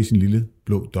og køre i sin lille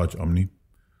blå Dodge Omni,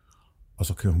 og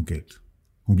så kører hun galt.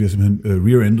 Hun bliver simpelthen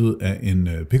rear-endet af en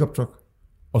pickup truck,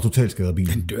 og totalt skader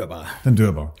bilen. Den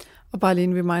dør bare. Og bare lige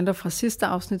en reminder fra sidste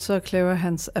afsnit, så er Clara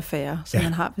hans affære, som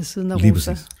han har ved siden af lige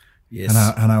Rosa. Yes.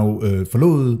 Han er jo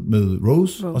forlovet med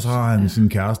Rose, og så har han sin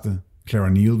kæreste, Clara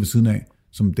Neal, ved siden af,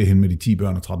 som det er hende med de 10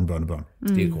 børn og 13 børnebørn.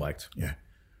 Det er korrekt. Ja.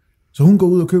 Så hun går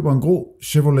ud og køber en grå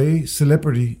Chevrolet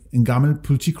Celebrity, en gammel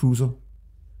politicruiser,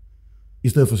 i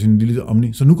stedet for sin lille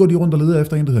Omni. Så nu går de rundt og leder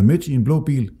efter en, der hedder Mitch, i en blå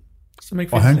bil,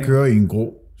 og han kører i en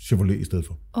grå Chevrolet i stedet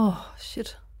for.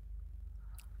 Shit.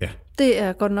 Ja. Det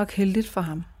er godt nok heldigt for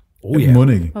ham.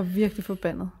 Ikke. Og virkelig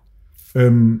forbandet.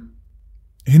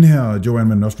 Hende her, Joanne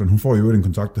Van Nostrand, hun får jo en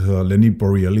kontakt, der hedder Lenny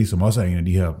Borelli, som også er en af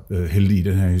de her helte i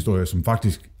den her historie, som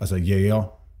faktisk jager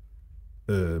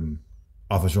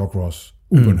Arthur Shawcross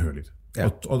ubønhørligt. Ja.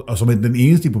 Og som den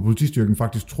eneste på politistyrken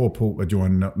faktisk tror på, hvad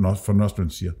Joanne Van Nostrand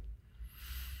siger.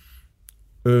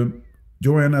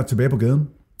 Joanne er tilbage på gaden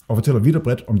og fortæller vidt og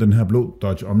bredt om den her blå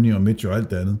Dodge Omni og Mitch og alt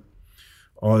det andet.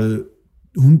 Og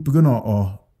hun begynder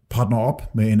at partner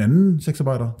op med en anden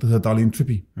sexarbejder, der hedder Darlene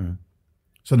Trippy.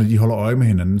 Så når de holder øje med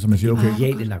hinanden, så man siger, okay.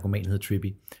 Genial, en narkoman hedder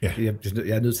Trippy. Ja. Jeg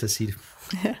er nødt til at sige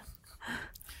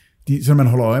det. Så man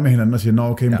holder øje med hinanden og siger, nå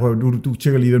okay, prøv, du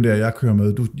tjekker lige, hvem det er, jeg kører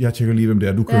med. Jeg tjekker lige, hvem det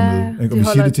er, du kører med. Ikke? Og vi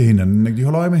siger det til hinanden. Ikke? De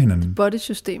holder øje med hinanden.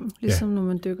 Body-system, ligesom når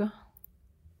man dykker.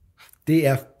 Det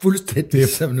er fuldstændig det er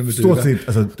som når man stort dykker. set.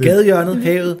 Altså, Gadehjørnet,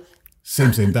 havet.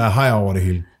 Same. Der er hajer over det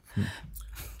hele.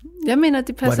 Jeg mener,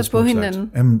 de passer på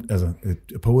hinanden. Jamen, altså,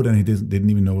 Poe, den he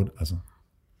didn't even know it. Altså.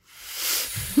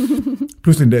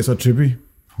 Pludselig en dag, så er Trippy,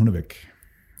 hun er væk.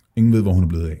 Ingen ved, hvor hun er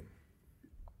blevet af.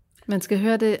 Man skal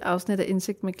høre det afsnit af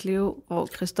Indsigt med Cleo, hvor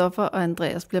Christoffer og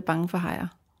Andreas bliver bange for hajer.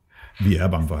 Vi er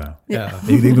bange for hajer. Ja. Det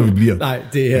er ikke noget, vi bliver. Nej,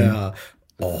 det er...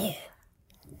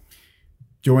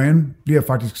 Joanne bliver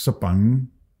faktisk så bange,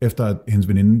 efter at hendes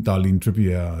veninde, Darlene Trippy,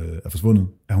 er forsvundet,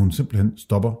 at hun simpelthen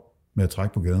stopper med at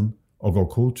trække på gaden, og går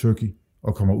cold turkey,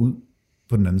 og kommer ud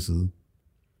på den anden side.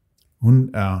 Hun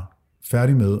er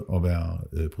færdig med at være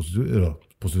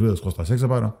prostitueret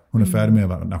sexarbejder. Hun er færdig med at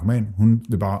være narkoman. Hun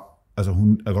vil bare, altså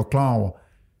hun er godt klar over,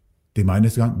 det er mig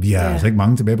næste gang. Vi er altså ikke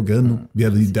mange tilbage på gaden nu.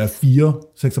 Der er 4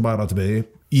 sexarbejdere tilbage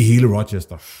i hele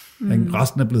Rochester.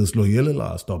 Resten er blevet slået ihjel eller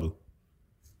er stoppet.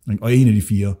 Og en af de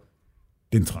 4, det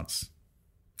er en trans.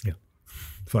 Ja.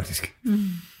 Faktisk.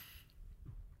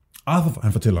 Arthur,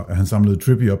 han fortæller, at han samlede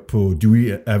Trippy op på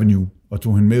Dewey Avenue og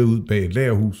tog hende med ud bag et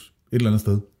lagerhus et eller andet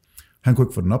sted. Han kunne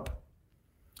ikke få den op,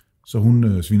 så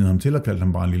hun svinede ham til og kaldte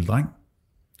ham bare en lille dreng.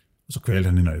 Og så kvalte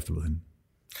han hende og efterlod hende.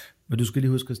 Men du skal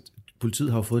lige huske, at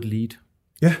politiet har jo fået et lead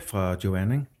fra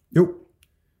Joanne, ikke? Jo.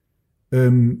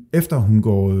 Efter hun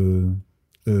går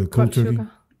cold turkey,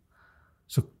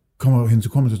 så kommer hendes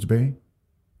hukommelse tilbage.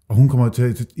 Og hun kommer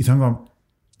til i tanke om,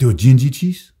 det var G&G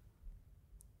Cheese.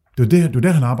 Det var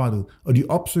der, han arbejdede. Og de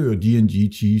opsøger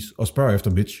G&G Cheese og spørger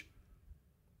efter Mitch.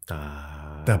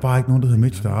 Der er bare ikke nogen, der hedder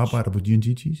Mitch, der arbejder på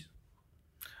G&G Cheese.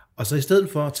 Og så i stedet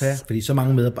for at tage, fordi så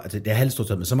mange medarbejdere, det er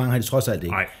halvstort, men så mange har de trods alt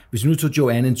ikke. Nej. Hvis vi nu tog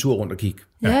Joanne en tur rundt og kigge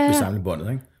ved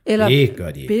samlebåndet, ikke? Eller det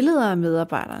gør de ikke. Billeder af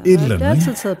medarbejderne. Et eller andet, det er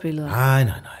altid taget billeder.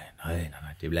 Nej.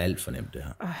 Det bliver alt for nemt, det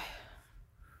her.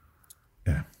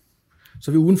 Ja.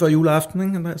 Så er vi ugen før juleaften,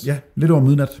 ikke, Andreas? Ja, lidt over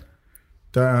midnat.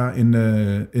 Der er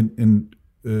en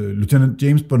Lieutenant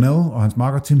James Bonnell og hans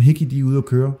makker Tim Hickey, de er ude at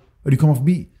køre. Og de kommer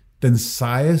forbi den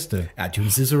sejeste. Ja, June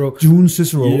Cicero. June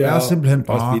Cicero er simpelthen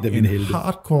bare en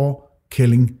hardcore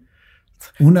kælling.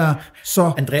 Hun er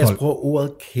så Andreas kold. bruger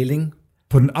ordet kælling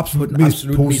På den absolut mest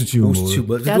positive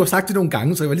måde. Du har sagt det nogle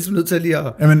gange, så jeg var ligesom nødt til lige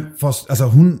at... Jamen,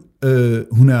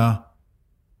 hun er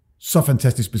så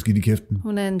fantastisk beskidt i kæften.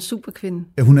 Hun er en superkvinde.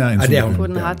 Ja, hun er en superkvinde. På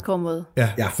den hardcore måde.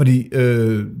 Ja, fordi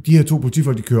de her 2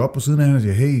 politifolk, de kører op på siden af hende og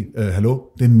siger, hey, hallo,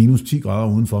 det er minus 10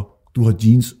 grader udenfor. Du har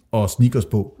jeans og sneakers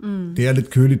på. Det er lidt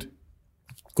køligt.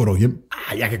 Gå dog hjem.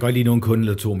 Jeg kan godt lide nogle kunde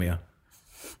eller 2 mere.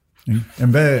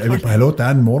 Jamen, hvad er vi på? Hallo, der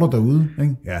er en morder derude.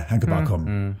 Ikke? Ja, han kan bare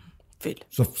komme. Fedt.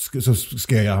 Så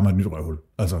skærer jeg ham et nyt røvhul.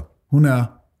 Altså, hun er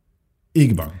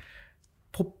ikke bange.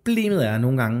 Problemet er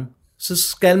nogle gange, så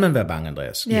skal man være bange,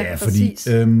 Andreas. Ja, fordi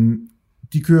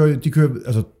de kører,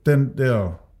 altså den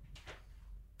der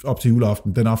op til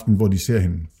juleaften, den aften, hvor de ser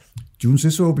hende. June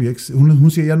Cicero,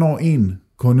 hun siger, jeg når en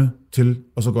kunde til,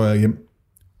 og så går jeg hjem.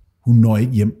 Hun når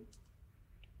ikke hjem.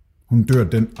 Hun dør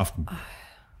den aften.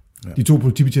 De 2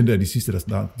 politibetjente er de sidste,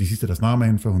 der snakker med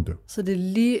hende, før hun dør. Så det er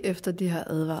lige efter, de har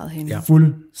advaret hende. Ja.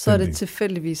 Så er det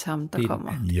tilfældigvis ham, der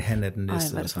kommer. Ja, han er den næste,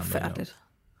 Ej, hvor er det forfærdeligt.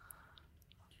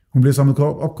 Hun bliver samlet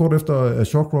op kort efter af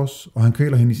Shawcross, og han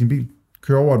kvæler hende i sin bil,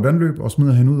 kører over et vandløb og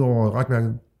smider hende ud over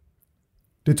rækværket.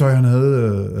 Det tøj, han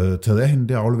havde taget af hende,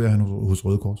 det afleverer han hos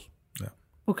Røde Kors. Ja.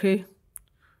 Okay.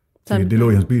 Det lå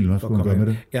i hans bil, hvad skulle han gøre med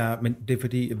det? Ja, men det er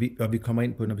fordi, vi kommer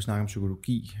ind på, når vi snakker om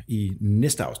psykologi, i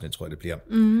næste afsnit, tror jeg det bliver.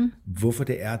 Hvorfor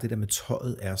det der med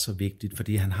tøjet er så vigtigt,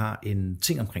 fordi han har en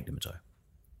ting omkring det med tøj.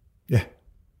 Ja.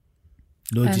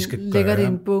 Noget, han de skal lægger gøre.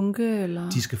 det i en bunke, eller?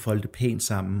 De skal folde det pænt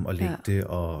sammen og lægge det,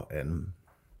 og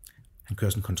han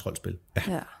kører sådan et kontrolspil.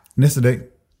 Ja. Næste dag,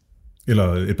 eller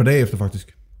et par dage efter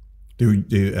faktisk,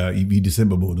 det er i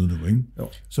december måned nu, ikke? Jo.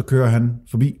 Så kører han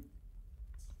forbi,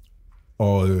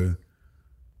 og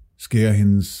skærer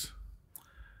hendes...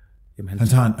 Jamen, han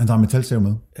tager en metalsav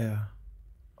med. Ja,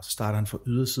 og så starter han fra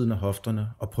ydersiden af hofterne,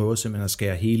 og prøver simpelthen at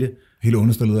skære hele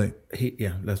understillet af.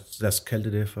 Ja, lad os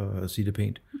kalde det for at sige det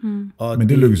pænt. Og men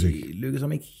det lykkes ikke. Det lykkes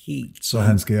ham ikke helt. Så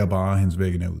han skærer bare hendes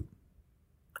væggen ud.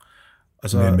 Og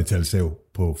så, med en metalsav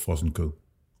på frossen kød.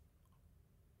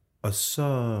 Og så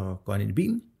går han ind i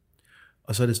bilen,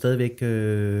 og så er det stadigvæk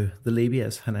the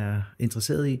labias, han er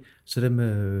interesseret i. Så dem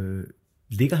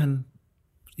ligger han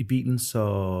i bilen, så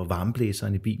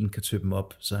varmeblæseren i bilen kan tømme dem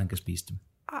op, så han kan spise dem.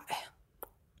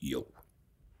 Jo.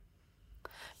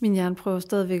 Min hjerne prøver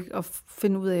stadigvæk at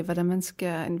finde ud af, hvordan man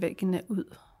skærer en vagina ud.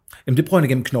 Jamen det prøver han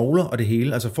igennem knogler og det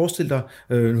hele. Altså forestil dig,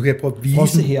 nu kan jeg prøve at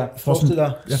vise her. Forestil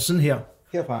dig sådan her.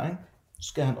 Herfra, ikke? Så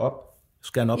skærer han op.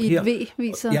 Skærer han op I her. et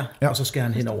V-viser? Ja, og så skærer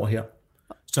han hen over her.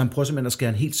 Så han prøver simpelthen at skære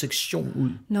en hel sektion ud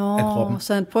af kroppen.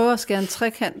 Så han prøver at skære en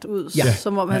trekant ud, Ja.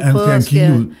 som om han prøver at skære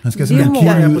skære ud. Han skal sådan en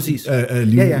kile ud præcis. af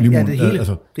livmoderen. Ja, det hele.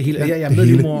 Altså, det hele. Ja, det med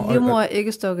hele. livmor. livmor og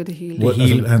æggestokke, det hele.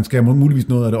 Altså, han skærer muligvis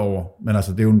noget af det over, men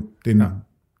altså, det er jo en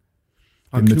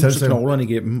Og han knuser knoglerne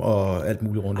igennem og alt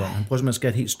muligt rundt om. Han prøver simpelthen at skære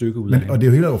et helt stykke ud af det. Og det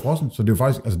er jo helt over frossen, så det er jo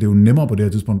faktisk, altså det er jo nemmere på det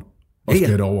her tidspunkt at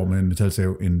skære det over med en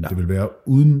metalsave, end det vil være,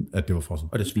 uden at det var frossen.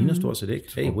 Og det sviner stort set ikke.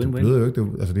 Hey, win-win. Det bløder jo ikke,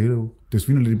 det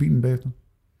sviner lidt i bilen bagefter.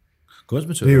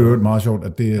 Det er jo meget sjovt,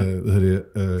 at det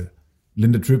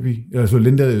Linda Trippy, altså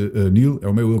Linda Neal er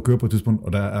jo med ude at køre på et tidspunkt,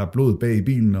 og der er blod bag i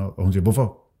bilen, og hun siger,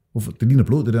 hvorfor? Det ligner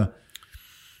blod, det der.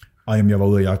 Jamen, jeg var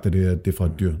ude at jagte, det er fra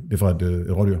et dyr. Det er fra et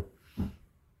rådyr.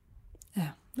 Ja,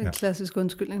 det er en klassisk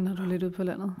undskyldning, når du er lidt ude på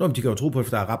landet. Nå, men de kan jo tro på, for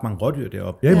der er ret mange rådyr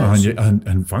deroppe. Ja, men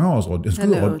han fanger også rådyr.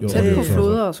 Han er jo tæt på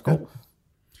floder og skov. Ja.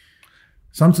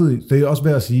 Samtidig, det er også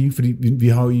værd at sige, fordi vi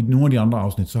har jo i nogle af de andre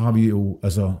afsnit, så har vi jo,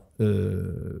 altså,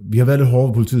 vi har været lidt hårde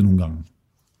ved politiet nogle gange.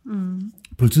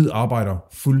 Politiet arbejder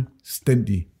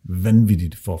fuldstændig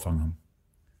vanvittigt for at fange ham.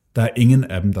 Der er ingen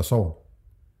af dem, der sover.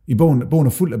 I bogen er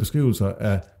fuld af beskrivelser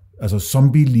af altså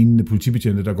zombie-lignende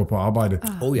politibetjente, der går på arbejde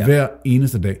hver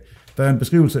eneste dag. Der er en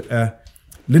beskrivelse af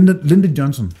Lyndon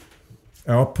Johnson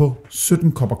er oppe på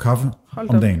 17 kopper kaffe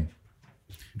om dagen.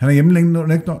 Han er hjemme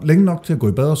længe nok til at gå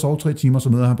i bad og sove 3 timer, så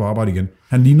møder han på arbejde igen.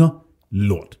 Han ligner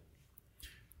lort.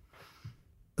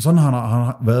 Sådan har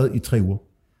han været i 3 uger.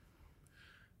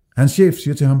 Hans chef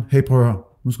siger til ham, hey, prøv at høre,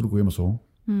 nu skal du gå hjem og sove.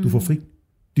 Du får fri.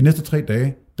 De næste 3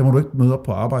 dage, der må du ikke møde op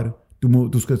på arbejde.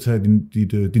 Du skal tage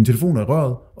din telefon af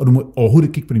røret, og du må overhovedet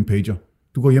ikke kigge på din pager.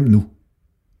 Du går hjem nu.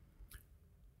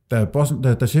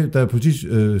 Da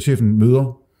politichefen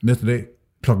møder næste dag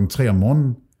klokken 3 om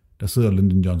morgenen, der sidder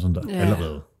Lyndon Johnson der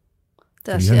allerede.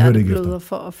 Der ser det bløder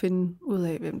for at finde ud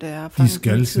af, hvem det er. De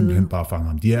skal simpelthen bare fange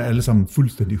ham. De er alle sammen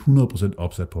fuldstændig 100%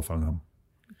 opsat på at fange ham.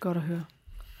 Godt at høre.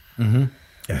 Mm-hmm.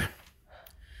 Ja.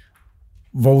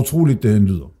 Hvor utroligt det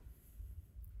lyder.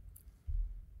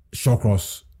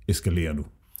 Shawcross eskalerer nu.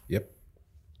 Yep.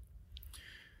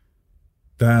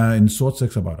 Der er en sort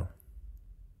sexarbejder.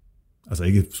 Altså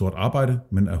ikke sort arbejde,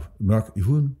 men er mørk i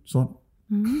huden. Sort.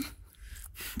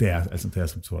 Det er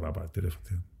som sort arbejde. Det er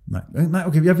det. Nej,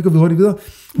 okay, vi går hurtigt videre.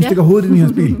 Hun stikker hovedet ind i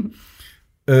hans bil.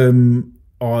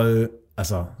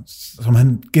 Altså, som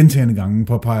han gentagne gange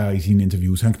påpeger i sine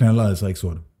interviews, han knalder altså ikke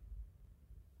sort.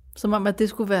 Som om, at det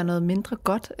skulle være noget mindre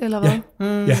godt, eller hvad?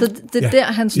 Ja. Så det er der,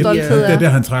 hans stolthed er? Det er der,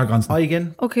 han trækker grænsen. Og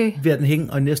igen, ved at den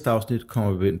hænge, og i næste afsnit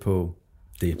kommer vi ind på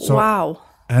det. Så, wow.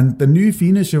 Den nye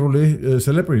fine Chevrolet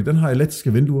Celebrity, den har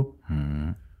elektriske vinduer.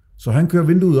 Så han kører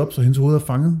vinduet op, så hendes hoved er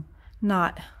fanget.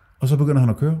 Nej. Og så begynder han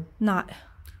at køre. Nej.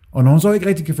 Og når hun så ikke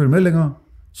rigtig kan følge med længere,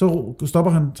 så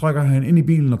stopper han, trækker han ind i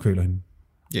bilen og kvæler hende.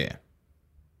 Ja. Yeah.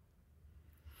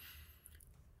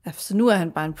 Ja, så nu er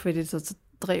han bare en predator, der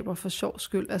dræber for sjov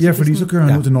skyld. Altså, ja, fordi så kører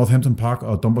han ud til Northampton Park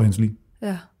og dumper hendes lig.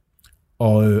 Ja.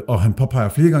 Og han påpeger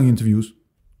flere gange i interviews,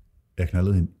 jeg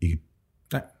knaldede hende ikke.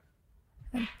 Nej.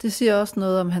 Ja, det siger også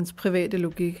noget om hans private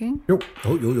logik, ikke? Jo.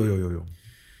 Jo.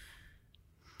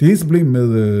 Det eneste problem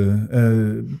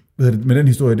med den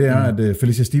historie, det er, at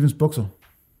Felicia Stevens bukser,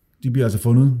 de bliver altså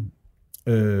fundet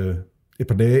et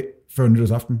par dage før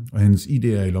nytårsaften, og hendes ID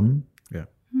er i lommen. Ja.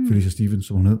 Felicia Stevens,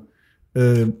 som hun hed.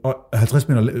 Og 50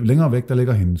 meter længere væk, der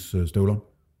ligger hendes støvler.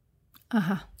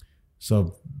 Aha. Så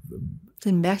det er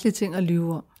en mærkelig ting at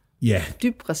lyve om. Ja.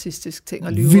 Dybt racistisk ting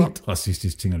at lyve om. Vildt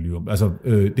racistisk ting at lyve om. Altså,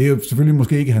 det er jo selvfølgelig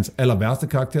måske ikke hans aller værste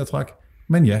karaktertræk,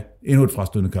 men ja, endnu et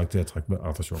frastødende karaktertræk med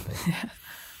Arthur Shawcross. Ja.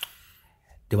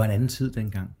 Det var en anden tid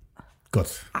dengang.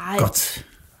 Godt. Ej, godt.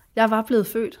 Jeg var blevet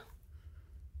født.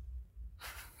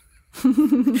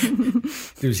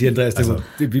 Det vil sige, Andreas,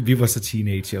 vi var så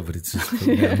teenager på det tidspunkt.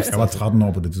 Jeg var 13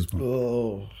 år på det tidspunkt.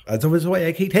 Altså, så var jeg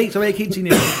ikke helt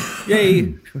teenager.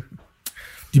 Yay!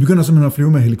 De begynder simpelthen at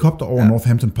flyve med helikopter over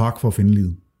Northampton Park for at finde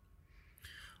livet.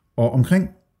 Og omkring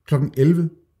kl.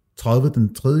 11.30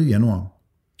 den 3. januar,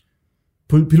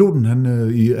 piloten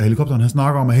i helikopteren, han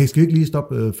snakker om, at hey, skal vi ikke lige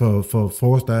stoppe for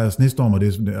frokost, der er snestorm, og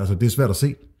det er svært at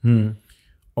se.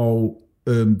 Og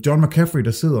John McCaffrey,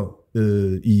 der sidder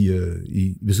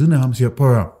ved siden af ham, siger, prøv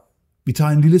at høre, vi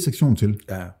tager en lille sektion til,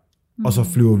 og så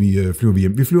flyver vi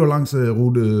hjem. Vi flyver langs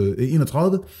rute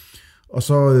 31, og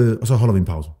så holder vi en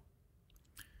pause.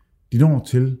 De når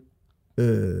til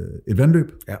et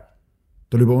vandløb,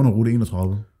 der løber under rute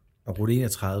 31. Og rute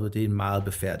 31, det er en meget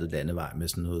befærdet landevej med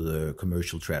sådan noget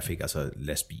commercial traffic, altså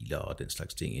lastbiler og den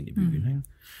slags ting ind i byen. Ikke?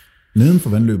 Neden for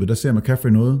vandløbet, der ser McCaffrey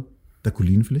noget, der kunne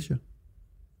ligne Felicia.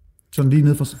 Sådan lige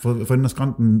ned for enden af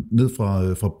skrænten, ned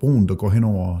fra broen, der går hen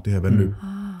over det her vandløb.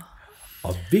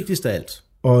 Og vigtigst af alt.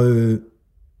 Og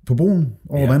på broen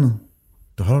over vandet,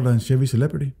 der holder der en Chevy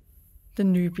Celebrity.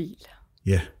 Den nye bil.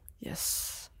 Ja. Yes.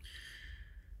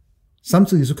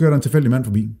 Samtidig så kører der en tilfældig mand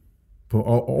forbi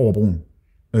over broen.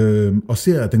 Og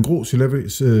ser, at den grå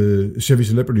Chevy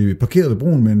Celebrity parkeret ved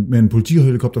broen med en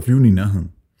politihelikopter flyvende i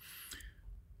nærheden.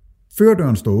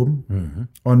 Førerdøren står åben,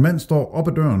 og en mand står op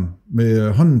ad døren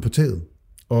med hånden på taget.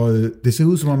 Og det ser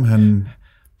ud, som om han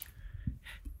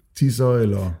tisser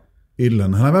eller et eller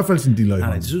andet. Han har i hvert fald sin diller i hånden.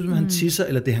 Nej, det ser ud, som om han tisser,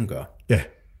 eller det han gør. Ja.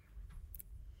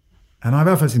 Han har i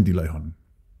hvert fald sin diller i hånden.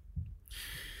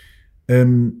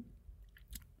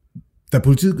 Da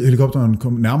politihelikopteren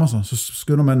nærmer sig, så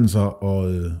skynder manden sig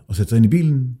og sætter sig ind i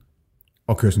bilen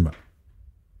og kører sin vej.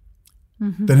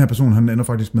 Mm-hmm. Den her person, han ender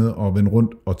faktisk med at vende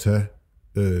rundt og tage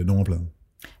nummerpladen.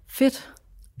 Fedt.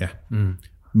 Ja.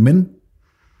 Men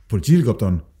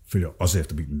politihelikopteren følger også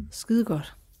efter bilen. Skide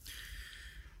godt.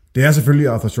 Det er selvfølgelig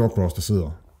Arthur Shawcross, der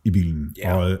sidder i bilen.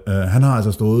 Yeah. Og han har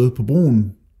altså stået på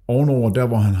broen ovenover, der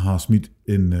hvor han har smidt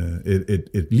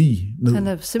et lig ned. Han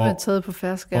er simpelthen taget på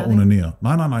færre skærning. Og onanerer.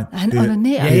 Nej. Han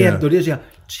onanerer? Ja, det var det, jeg siger.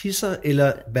 Tisser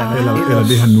eller hvad? Eller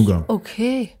det, han nu gør.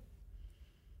 Okay.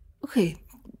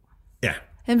 Ja.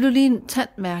 Han blev lige en tand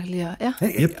mærkeligere. Ja.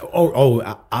 Yep. Og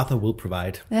Arthur will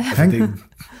provide. Ja.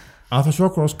 Arthur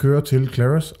Shawcross kører til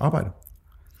Claras arbejde.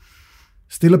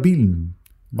 Stiller bilen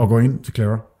og går ind til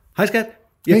Clara. Hej skat.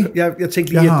 Jeg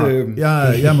tænkte lige,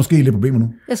 jeg er måske i lidt problemer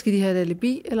nu. Jeg skal lige have et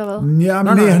alibi, eller hvad? Ja,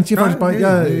 nej, han siger faktisk bare,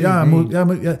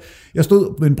 jeg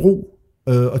stod ved en bro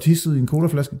og tissede i en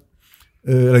colaflaske,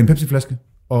 eller en Pepsi-flaske,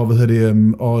 og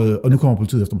og nu kommer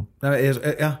politiet efter mig.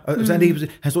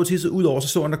 Han stod og tissede ud over, så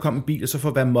så han, der kom en bil, og så for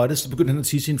at være måttet, så begyndte han at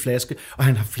tisse i en flaske, og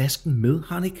han har flasken med,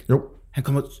 har han ikke? Jo. Han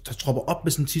tropper op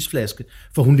med sådan en tisflaske,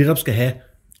 for hun netop skal have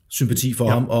sympati for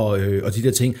ham, og de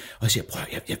der ting. Og jeg siger, prøv,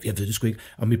 jeg ved det sgu ikke.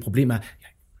 Og mit problem er,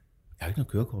 jeg har ikke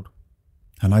noget kørekort.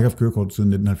 Han har ikke haft kørekort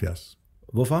siden 1970.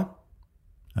 Hvorfor?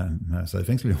 Han har sad i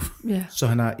fængsel jo. Ja. Så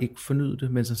han har ikke fornyet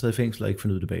det, mens han sad i fængsel, og ikke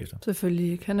fornyet det bagefter.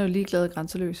 Selvfølgelig ikke. Han er jo ligeglad og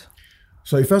grænseløs.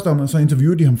 Så i første omgang, så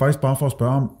interviewede de ham faktisk bare for at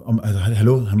spørge om altså,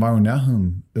 hallo, han var jo i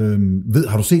nærheden.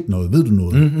 Har du set noget? Ved du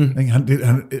noget? Mm-hmm. Han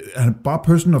er bare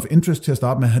person of interest til at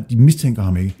starte med, de mistænker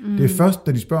ham ikke. Det er først,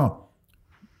 da de spørger,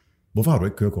 hvorfor har du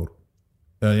ikke kørekort?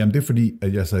 Jamen, det er fordi,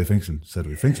 at jeg sad i fængsel. Sad du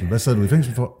i fængsel? Hvad sad du i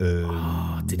fængsel for?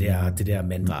 Det der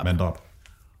manddrab.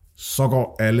 Så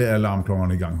går alle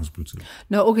alarmklokkerne i gang hos politiet.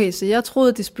 Nå, okay, så jeg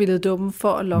troede, de spillede dumme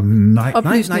for at lokke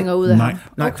oplysninger ud af ham.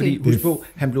 Nej, okay. Fordi husk på,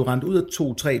 han blev rendt ud af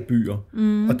 2-3 byer,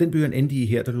 og den by, han endte i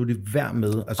her, der lå de værd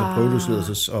med, altså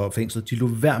prøveløsladelses og fængsel, de lå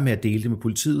værd med at dele det med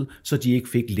politiet, så de ikke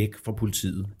fik læk fra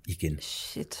politiet igen.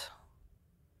 Shit.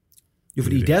 Jo,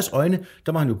 fordi i deres øjne,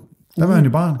 der var han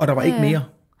jo barn. Og der var ikke mere.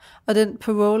 Og den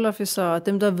parole officer, og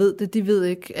dem, der ved det, de ved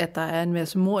ikke, at der er en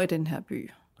masse mor i den her by.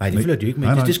 Nej, det følger de ikke med.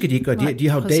 Nej. Det skal de ikke gøre. De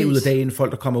har jo dag ud af dagen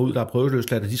folk, der kommer ud, der er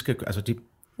prøveløsladt, og de skal, altså de...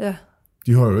 Ja.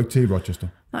 De hører jo ikke til i Rochester.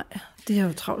 Nej, det er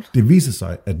jo travlt. Det viser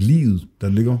sig, at livet, der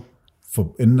ligger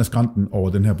for enden af skrænten over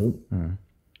den her bro,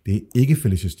 det er ikke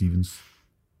Felicia Stevens.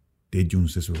 Det er June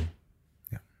Cicero.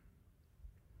 Ja.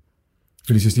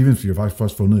 Felicia Stevens bliver faktisk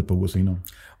først fundet et par uger senere.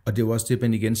 Og det er jo også det,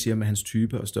 Ben igen siger med hans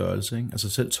type og størrelse. Ikke? Altså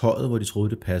selv tøjet, hvor de troede,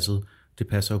 det passede, det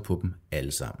passer jo på dem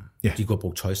alle sammen. Ja. De går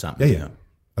brugt tøj sammen. Ja.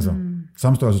 Altså,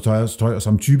 samme størrelse tøj og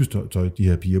samme type tøj, de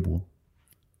her piger bruger.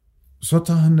 Så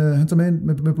tager han tager med ind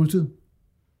med politiet.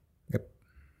 Ja.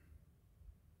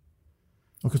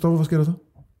 Og Christoffer, hvad sker der så?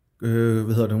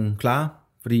 Hvad hedder det, hun? Clara?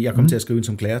 Fordi jeg kom til at skrive ind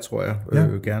som Clara, tror jeg.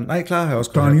 Gerne. Nej, Clara har jeg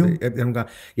også Clara.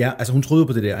 Ja, altså hun troede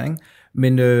på det der, ikke?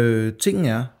 Men tingen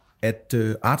er, at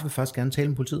Art vil faktisk gerne tale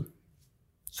med politiet.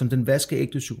 Som den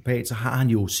vaskeægte psykopat, så har han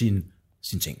jo sin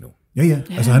ting nu. Ja.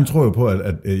 Altså han tror jo på,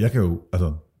 at jeg kan jo,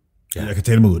 altså... Ja. Jeg kan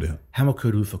tale mig ud af det her. Han var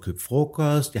kørt ud for at købe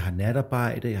frokost, jeg har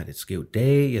natarbejde, jeg har lidt skæv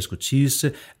dag, jeg skulle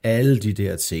tisse, alle de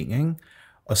der ting, ikke?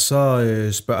 Og så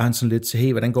spørger han sådan lidt til,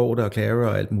 hey, hvordan går det, og Clara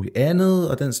og alt muligt andet,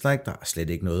 og den slags, der er slet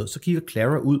ikke noget. Så kigger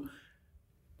Clara ud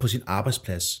på sin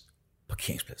arbejdsplads,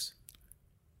 parkeringsplads.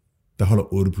 Der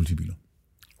holder 8 politibiler.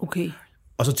 Okay.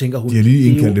 Og så tænker hun, de har lige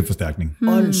indkaldt lidt forstærkning.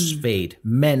 Åndssvagt,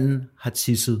 manden har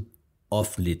tisset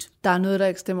offentligt. Der er noget, der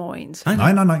ikke stemmer overens.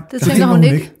 Nej. Det tænker hun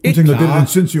ikke. Hun tænker, det er en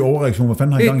sindssyg overreaktion. Hvad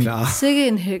fanden har I gang i? Sikke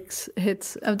en hets.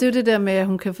 Det er jo det der med, at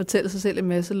hun kan fortælle sig selv en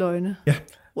masse løgne. Ja.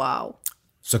 Wow.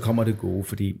 Så kommer det gode,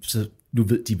 fordi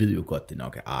de ved jo godt, det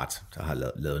nok er Art, der har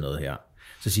lavet noget her.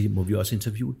 Så siger de, må vi også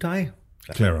interviewe dig?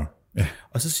 Clara. Ja.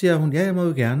 Og så siger hun, ja, jeg må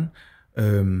jo gerne.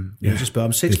 Jeg vil så spørge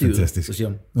om sexlivet. Det er fantastisk. Så siger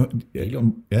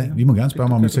hun, Ja, vi må gerne spørge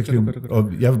mig om sexlivet.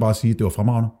 Og jeg vil bare sige, at det var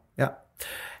fremragende. ja.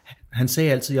 Han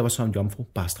sagde altid, at jeg var som en jomfru,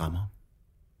 bare strammere.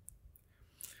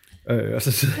 Og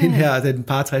så sidder hende her, den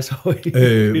par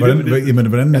 60-årige.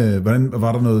 Hvordan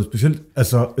var der noget specielt?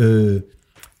 Altså,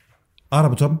 arter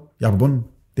på toppen, jeg er på bunden.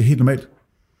 Det er helt normalt.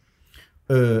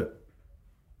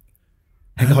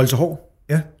 Han kan holde sig hård.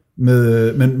 Ja,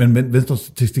 men venstre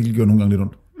testikel gjorde nogle gange lidt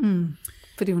ondt.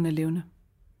 Fordi hun er levende.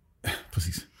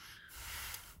 Præcis.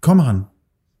 Kommer han?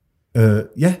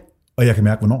 Ja, og jeg kan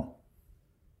mærke, hvornår.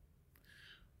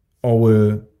 Og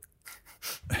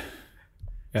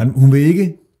hun vil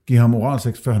ikke give ham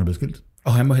oralsex, før han er blevet skilt.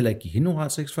 Og han må heller ikke give hende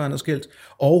oralsex, før han er skilt.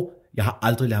 Og jeg har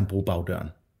aldrig ladet ham bruge bagdøren.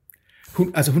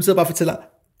 Hun sidder bare og fortæller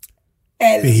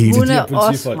alt. Hun er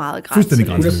også meget fuldstændig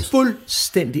grænseløs. Hun er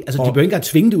fuldstændig. Altså, de bør ikke engang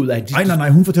tvinge det ud af. Nej,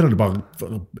 hun fortæller det bare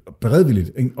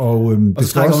beredvilligt. Ikke? Og så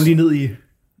trækker hun lige ned i...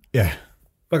 Ja.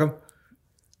 Hvad kom?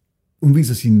 Hun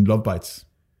viser sine love bites.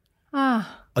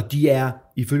 Og de er,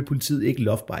 ifølge politiet, ikke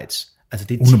love bites. Altså,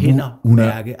 det er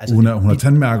tændermærke. Hun har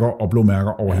tandmærker og blå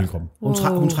mærker over hele kroppen.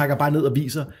 Hun trækker bare ned og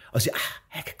viser, og siger,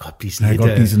 han kan godt blive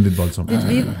sådan lidt voldsom. Lidt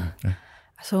vild. Ja.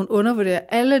 Altså, hun undervurderer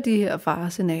alle de her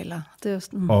faresignaler. Det er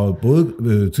sådan. Og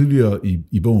både tidligere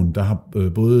i bogen, der har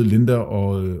både Linda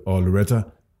og Loretta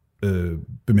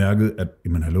bemærket, at,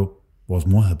 jamen hallo, vores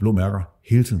mor havde blå mærker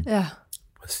hele tiden. Ja.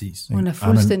 Præcis. Hun er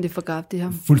fuldstændig forgabt i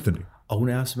ham. Fuldstændig. Og hun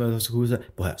er, som jeg så kunne sige,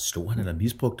 slog han eller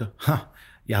misbrugte?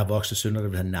 Jeg har voksne sønner, der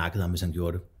ville have nakket ham, hvis han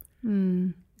gjorde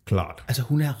det. Klart. Altså,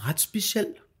 hun er ret speciel.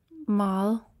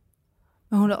 Meget.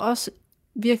 Men hun er også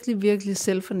virkelig, virkelig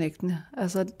selvfornægtende.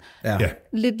 Altså,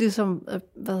 lidt ligesom,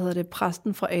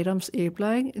 præsten fra Adams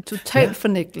æbler, ikke? Et total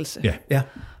fornægtelse. Ja.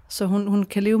 Så hun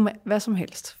kan leve med hvad som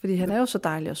helst, fordi han er jo så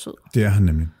dejlig og sød. Det er han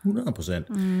nemlig.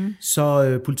 100%.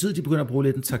 Så politiet, de begynder at bruge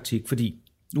lidt en taktik, fordi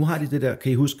nu har de det der,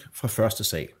 kan I huske, fra første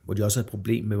sag, hvor de også havde et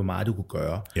problem med, hvor meget du kunne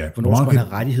gøre. Ja, hvornår skulle han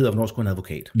have rettigheder, og hvornår skulle han have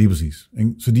advokat. Lige præcis.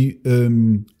 Ikke? Så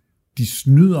de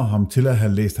snyder ham til at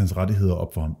have læst hans rettigheder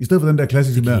op for ham. I stedet for den der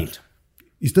klassiske med,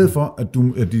 i stedet for,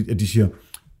 at de siger,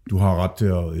 du har ret til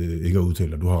at ikke at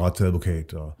udtale dig, du har ret til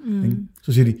advokat. Ikke?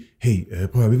 Så siger de, hey,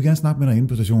 prøv at vi vil gerne snakke med dig inde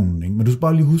på stationen, ikke? Men du skal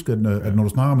bare lige huske, at når du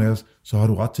snakker med os, så har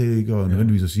du ret til ikke at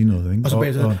nødvendigvis at sige noget. Ikke?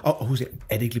 Og husk,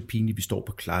 er det ikke lidt pinligt, vi står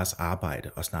på Clars arbejde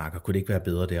og snakker? Kunne det ikke være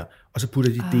bedre der? Og så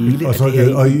putter de dele og så, af det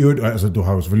her. Og altså, du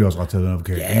har jo selvfølgelig også ret til at være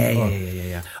advokat.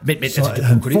 Ja. Men så altså,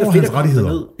 han får hans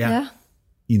rettigheder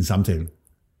i en samtale.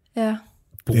 Ja.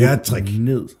 Det er et trick.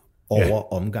 Ned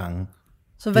over omgangen.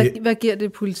 Så hvad giver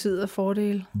det politiet af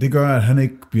fordele? Det gør, at han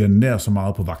ikke bliver nær så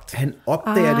meget på vagt. Han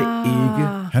opdager det ikke.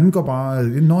 Han går bare,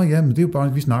 men det er jo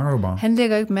bare, vi snakker jo bare. Han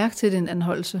lægger ikke mærke til den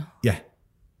anholdelse. Ja.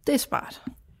 Det er smart.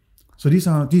 Så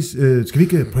skal vi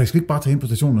ikke bare tage ind på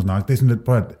stationen og snakke? Det er sådan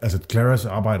lidt, altså Claras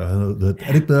arbejder, er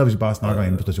det ikke bedre, hvis vi bare snakker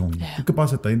ind på stationen? Ja. Du kan bare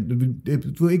sætte dig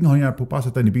ind. Du har ikke en håndjern på, bare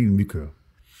sætte dig ind i bilen, vi kører.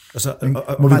 Og så,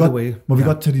 må vi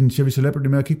godt tage din Chevy Celebrity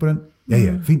med og kigge på den?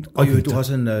 Ja, fint. Okay, og du har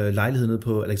også en lejlighed nede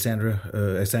på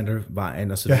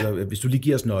Alexander-vejen og så videre. Hvis du lige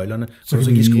giver os nøglerne, så kan du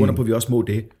så give skriverne på, at vi også må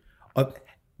det. Og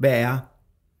hvad er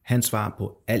hans svar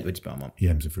på alt, hvad de spørger om?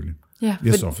 Jamen selvfølgelig. Ja,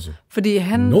 fordi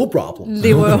han no problem.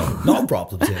 Lever no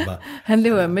problem, siger jeg bare. Han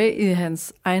lever med i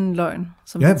hans egen løgn,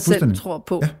 som han selv tror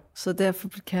på. Ja. Så derfor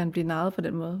kan han blive narret på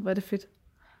den måde. Hvor er det fedt.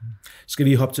 Skal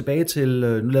vi hoppe tilbage til,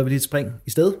 nu laver vi lige et spring i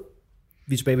stedet.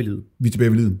 Vi er tilbage ved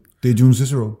livet. Det er June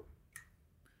Cicero.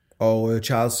 Og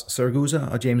Charles Saragusa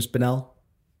og James Bennell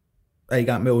er i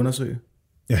gang med at undersøge.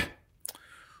 Ja.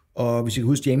 Og hvis I kan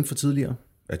huske James fra tidligere,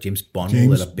 James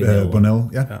Bonnell eller Bonnell,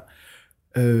 ja.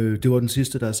 Det var den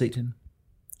sidste, der har set hende.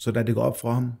 Så da det går op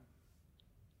for ham,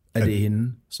 at det er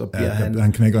hende, så bliver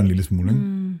han knækker en lille smule. Ikke?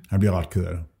 Han bliver ret ked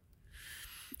af det.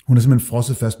 Hun er simpelthen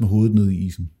frosset fast med hovedet ned i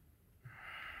isen.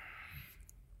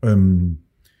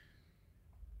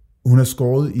 Hun er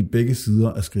skåret i begge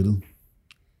sider af skridtet,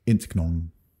 ind til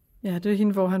knoglen. Ja, det er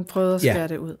hende, hvor han prøvede at skære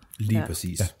det ud. Lige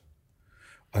præcis. Ja.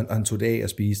 Og han tog det af og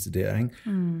spiste det der, ikke?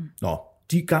 Nå,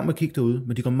 de er i gang med at kigge derude,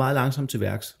 men de går meget langsomt til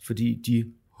værks, fordi de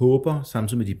håber,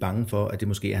 samtidig med de er bange for, at det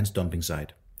måske er hans dumping site.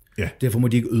 Ja. Derfor må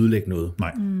de ikke ødelægge noget.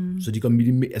 Nej. Så de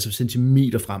går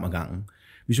centimeter frem ad gangen.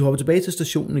 Hvis vi hopper tilbage til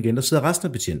stationen igen, der sidder resten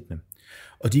af betjentene.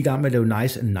 Og de er i gang med at lave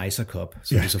nice and nicer cop.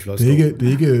 Så det er så flot. Det er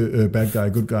ikke bad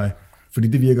guy, good guy. Fordi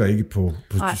det virker ikke på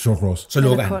Shawcross. Så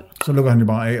lukker han. Så lukker han jo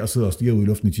bare af og sidder og stiger ud i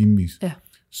luften i timevis. Ja.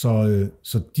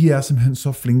 Så de er simpelthen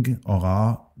så flinke og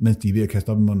rare, mens de er ved at kaste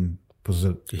op i munden på sig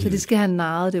selv. Så de skal have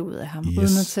narret det ud af ham, uden at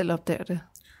selv opdage det.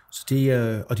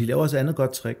 Så og de laver også et andet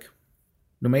godt trick.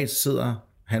 Normalt sidder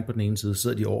han på den ene side,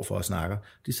 sidder de over for at snakke.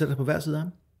 De sætter på hver side af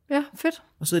ham. Ja, fedt.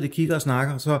 Og så sidder de og kigger og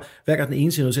snakker, og så hver gang den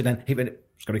ene siger noget, så siger den, hey,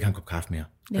 skal du ikke have en kop kaffe mere?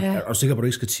 Ja. Er du sikker på, at du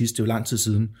ikke skal tisse? Det er jo lang tid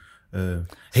siden.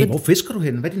 Hey, hvor fisker du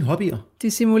hen? Hvad er dine hobbyer?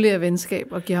 De simulerer venskab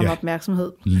og giver ham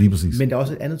opmærksomhed. Lige præcis. Men der er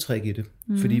også et andet trick i det.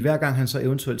 Fordi hver gang han så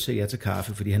eventuelt siger ja til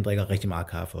kaffe, fordi han drikker rigtig meget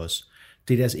kaffe også,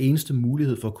 det er deres eneste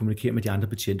mulighed for at kommunikere med de andre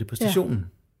betjente på stationen,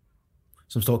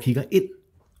 som står og kigger ind,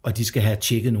 og de skal have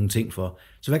tjekket nogle ting for.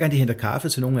 Så hver gang de henter kaffe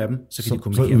til nogle af dem, så kan de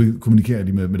kommunikere. Så kommunikerer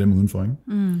de med dem udenfor, ikke?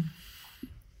 Mm.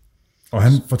 Og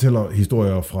han fortæller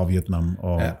historier fra Vietnam.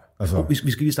 Og, altså, vi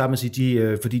skal lige starte med at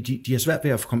sige, fordi de har svært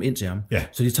ved at komme ind til ham. Ja.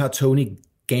 Så de tager Tony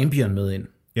Gambion med ind.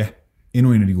 Ja,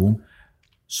 endnu en af de gode.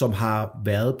 Som har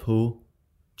været på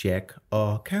Jack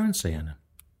og Karen-sagerne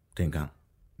dengang.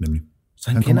 Nemlig.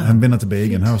 Så han vender tilbage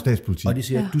igen. Han er jo statspoliti. Og de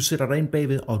siger, du sætter dig ind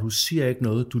bagved, og du siger ikke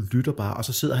noget, du lytter bare. Og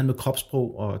så sidder han med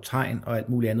kropssprog og tegn og alt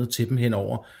muligt andet til dem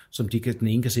henover, som den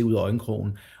ene kan se ud af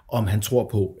øjenkrogen, om han tror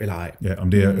på eller ej. Ja,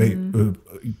 om det er,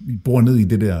 bor ned i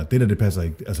det passer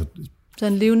ikke. Altså, så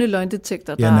en levende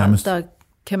løgndetektor, der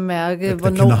kan mærke,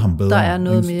 hvornår der er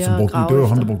noget mere at grave efter. Det var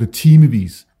ham, der brugte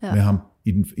timevis med ham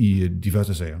i de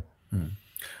første sager. Mm.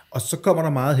 Og så kommer der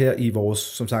meget her i vores,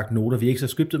 som sagt, noter. Vi er ikke så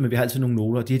scriptet, men vi har altid nogle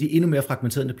noter. De er endnu mere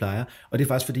fragmenterede, end det plejer. Og det er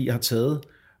faktisk, fordi jeg har taget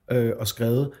og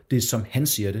skrevet det, som han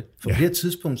siger det. For på det her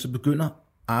tidspunkt, så begynder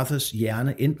Arthurs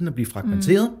hjerne enten at blive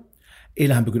fragmenteret,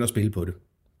 eller han begynder at spille på det.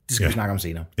 Det skal vi snakke om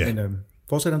senere. Ja. Men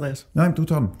fortsæt, Andreas. Nej, du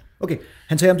tager den. Okay,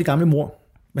 han taler om de gamle mor,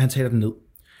 men han taler dem ned.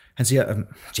 Han siger,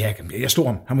 Jack, jeg slog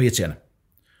ham. Han var irriterende.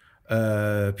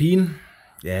 Pigen,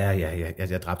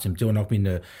 jeg dræbte ham. Det var nok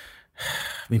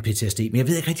min PTSD, men jeg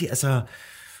ved ikke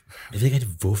rigtig,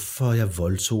 hvorfor jeg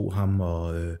voldtog ham,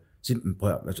 og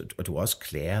du er også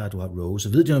Claire, og du har Rose,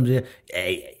 og ved du om det? Ja,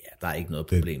 der er ikke noget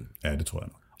problem. Det tror jeg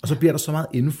nok. Og så bliver der så meget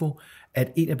info,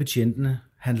 at en af betjentene,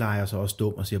 han leger sig også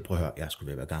dum og siger, prøv at høre, jeg skulle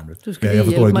ved at være gammel. Du skal lige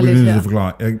hjælpe mig lidt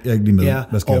her. Jeg er ikke lige med. Ja,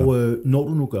 hvad sker der? Når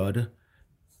du nu gør det,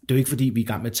 det er jo ikke fordi, vi er i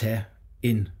gang med at tage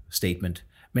en statement,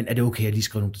 men er det okay, at jeg lige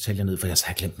skriver nogle detaljer ned, for jeg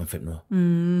har glemt dem 5 minutter?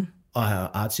 Mm.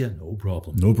 Og Art siger, no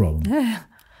problem. No problem. Ja,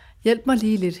 hjælp mig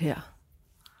lige lidt her.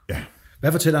 Ja.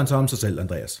 Hvad fortæller han så om sig selv,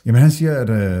 Andreas? Jamen han siger, at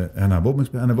han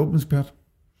er våbenekspert,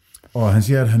 og han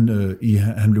siger, at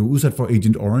han blev udsat for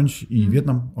Agent Orange i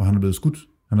Vietnam, og han er blevet skudt.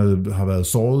 Han har været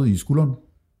såret i skulderen.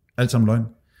 Alt sammen løgn.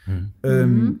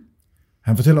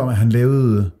 Han fortæller om, at han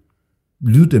lavede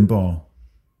lyddæmpere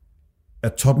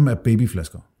af toppen af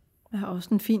babyflasker. Jeg har også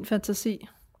en fin fantasi,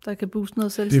 der kan booste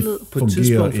noget selvtillid. På et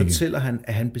tidspunkt fortæller han,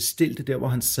 at han bestilte der, hvor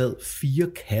han sad 4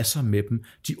 kasser med dem.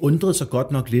 De undrede sig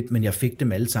godt nok lidt, men jeg fik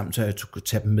dem alle sammen, så jeg kunne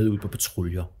tage dem med ud på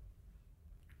patruljer.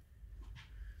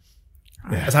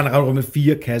 Ja. Altså han har ret rundt med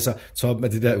 4 kasser, toppen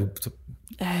af det der.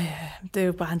 Ja, det er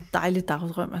jo bare en dejlig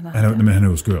dagdrøm, han har. Men han er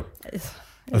jo skør.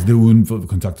 Altså det er uden for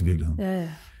kontakt til virkeligheden. Ja.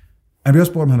 Han bliver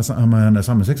også spurgt, om han er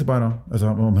sammen med sexarbejdere, altså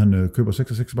om han køber sex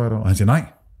af sexarbejdere, og han siger nej,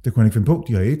 det kunne han ikke finde på,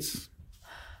 de har AIDS.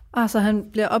 Altså han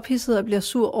bliver ophidset og bliver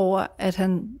sur over, at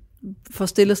han får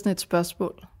stillet sådan et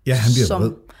spørgsmål. Ja, han bliver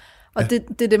vred. Og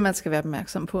det er det, man skal være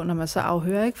opmærksom på, når man så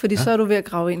afhører, ikke? Fordi så er du ved at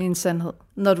grave ind i en sandhed,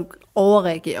 når du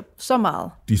overreagerer så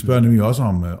meget. De spørger nemlig også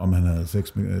om han havde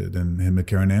sex med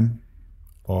Karen Ann,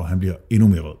 og han bliver endnu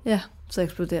mere vred. Ja, så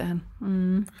eksploderer han.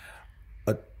 Mm.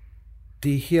 Og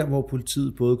det er her, hvor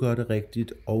politiet både gør det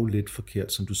rigtigt og lidt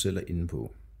forkert, som du selv er inde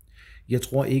på. Jeg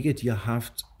tror ikke, at de har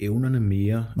haft evnerne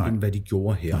mere, end hvad de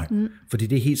gjorde her. Fordi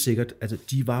det er helt sikkert, at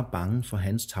de var bange for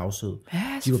hans tavshed. Ja,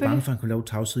 de var bange for, at han kunne lave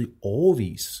tavshed i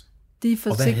årevis.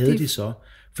 Og hvad havde de så?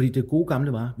 Fordi det gode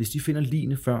gamle var, hvis de finder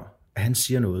ligene før, at han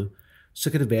siger noget,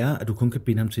 så kan det være, at du kun kan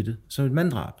binde ham til det som et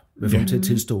manddrab, med ham til at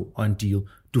tilstå og en deal.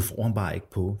 Du får ham bare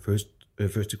ikke på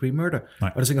first degree murder.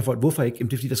 Nej. Og der tænker folk, hvorfor ikke?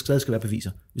 Jamen, det er fordi, der stadig skal være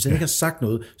beviser. Hvis han ikke har sagt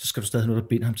noget, så skal du stadig have noget, der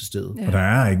binder ham til stedet. Ja. Og der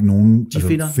er ikke nogen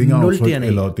fingeraftryk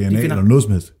eller DNA eller noget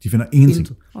som helst. De finder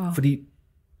ingenting. Wow.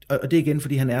 Og det er igen,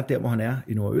 fordi han er der, hvor han er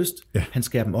i Nordøst. Ja. Han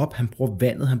skærer dem op, han bruger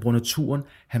vandet, han bruger naturen,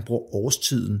 han bruger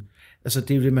årstiden. Altså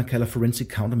det er jo det, man kalder forensic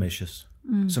countermeasures,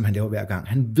 som han laver hver gang.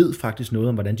 Han ved faktisk noget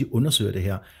om, hvordan de undersøger det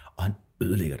her, og han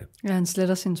ødelægger det. Ja, han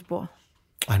sletter sine spor.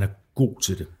 Og han er god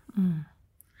til det.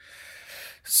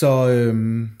 Så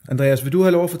Andreas, vil du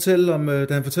have lov at fortælle om,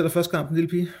 da han fortæller første gang den lille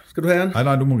pige? Skal du have den?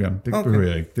 Nej, du må gerne. Det behøver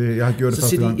jeg ikke. Jeg har gjort det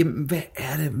første gang. Så siger de, jamen, hvad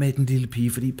er det med den lille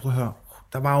pige? Fordi prøv at høre,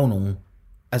 der var jo nogen.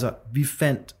 Altså, vi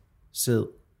fandt sæd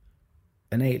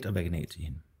analt og vaginalt i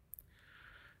hende.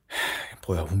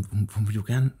 Prøv at høre,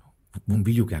 hun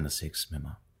vil jo gerne have sex med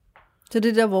mig. Så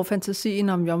det der, hvor fantasien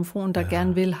om jomfruen, der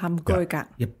gerne vil ham, gå i gang.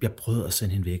 Jeg prøvede at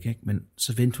sende hende væk, ikke? Men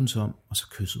så vendte hun sig om, og så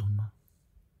kyssede hun mig.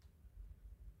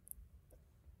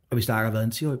 Og vi snakker været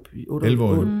en 10-årig,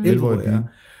 11-årig pige.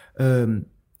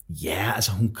 Ja,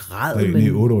 altså hun græd. Nej,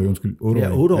 8-årig, undskyld.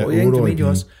 8-årig, det mente jeg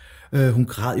også. Hun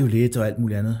græd jo lidt og alt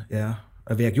muligt andet. Ja.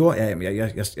 Og hvad jeg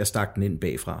gjorde? Jeg stak den ind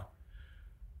bagfra.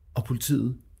 Og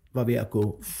politiet var ved at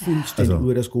gå fuldstændig ud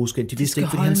af deres gode skænd. De vidste ikke,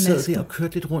 fordi han sad der og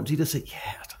kørte lidt rundt i det og sagde,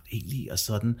 egentlig og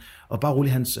sådan. Og bare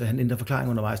roligt, han ændrer forklaring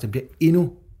undervejs. Den bliver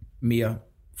endnu mere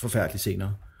forfærdelig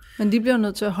senere. Men de bliver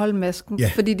nødt til at holde masken,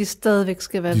 fordi de stadigvæk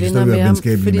skal være venner med ham,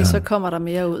 fordi så kommer der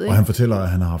mere ud. Ikke? Og han fortæller, at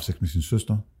han har haft sex med sin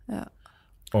søster. Ja.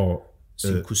 Og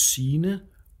sin kusine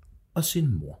og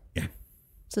sin mor. Ja.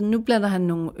 Så nu blander han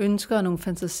nogle ønsker og nogle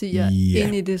fantasier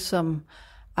ind i det, som,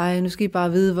 nu skal I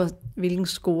bare vide, hvilken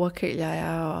scorekæl jeg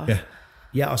er. Og...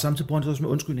 Ja, og samtidig bruger han det også med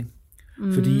undskyldning.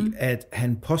 Fordi at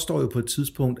han påstår jo på et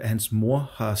tidspunkt, at hans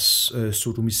mor har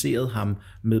sodomiseret ham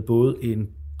med både en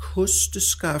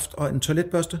kosteskaft og en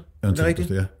toiletbørste. Ja, er det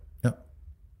rigtigt? Ja.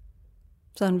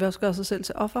 Så han vil også gøre sig selv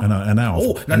til offer? Han er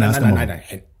offer. Nej.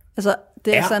 Altså,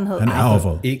 det er sandhed. Han er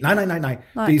offeret.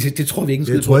 Nej. Det tror vi ikke en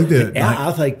skid på. Er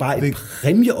Arthur ikke bare et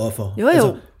præmieoffer? Jo.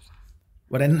 Altså,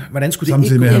 hvordan skulle det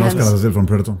samtidig ikke med, at han også kalder sig selv for en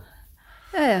predator.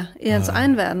 Ja, i hans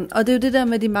egen verden. Og det er jo det der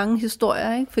med de mange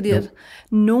historier, ikke? Fordi at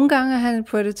nogle gange er han en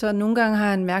predator, nogle gange har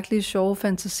han mærkelige, sjove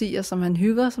fantasier, som han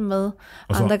hygger sig med.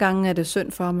 Andre gange er det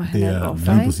synd for ham, at han er et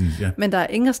offer, ikke? Men der er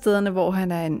ingen af stederne, hvor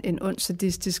han er en ond,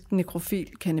 sadistisk, nekrofil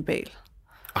kannibal.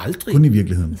 Aldrig. Kun i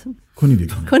virkeligheden.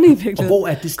 Og hvor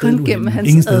er det sted, kun gennem hans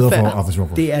ingen steder adfærd. for Arthur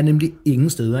Shawcross. Det er nemlig ingen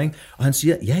steder, ikke? Og han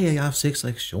siger, jeg har haft 6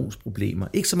 reaktionsproblemer.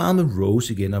 Ikke så meget med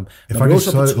Rose igen.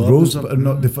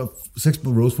 Sex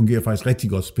med Rose fungerer faktisk rigtig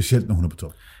godt, specielt når hun er på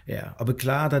top. Ja, og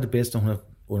beklager dig det bedste, når hun er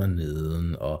under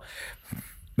neden.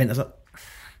 Men altså,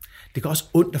 det går også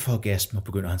ondt at få orgasmer,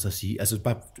 begynder han så at sige. Altså,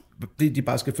 bare, det de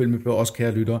bare skal følge med på os,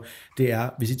 kære lyttere, det er,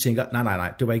 hvis I tænker,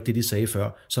 nej, det var ikke det, de sagde før,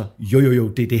 så jo,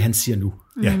 det er det, han siger nu.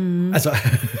 Ja, altså.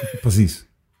 Præcis.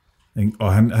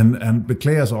 Og han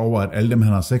beklager sig over, at alle dem,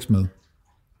 han har sex med,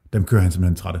 dem kører han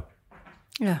simpelthen trætte.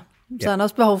 Ja, så han har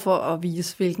også behov for at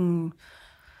vise, hvilken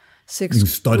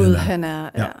sexgud han er.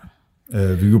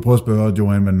 Ja. Vi kan prøve at spørge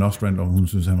Joanne Van Nostrand, om hun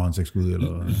synes, han var en sexgud,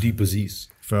 eller lige præcis.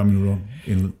 40 minutter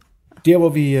inden. Der, hvor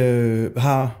vi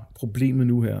har problemet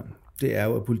nu her, det er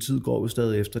jo, at politiet går jo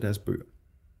stadig efter deres bøger.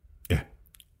 Ja.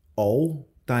 Og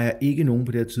der er ikke nogen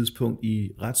på det her tidspunkt i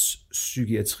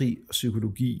retspsykiatri og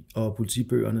psykologi og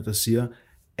politibøgerne, der siger,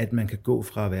 at man kan gå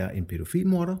fra at være en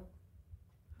pædofilmorder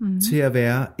til at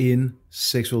være en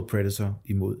sexual predator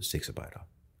imod sexarbejdere.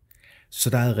 Så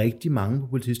der er rigtig mange på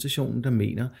politistationen, der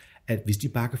mener, at hvis de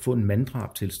bare kan få en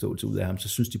manddrab tilståelse ud af ham, så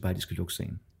synes de bare, at de skal lukke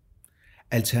sagen.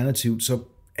 Alternativt, så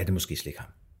er det måske slet ikke ham.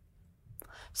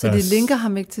 Så de linker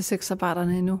ham ikke til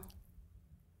sexarbejderne endnu?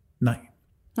 Nej,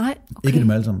 okay. Ikke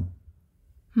dem alle sammen.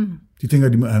 De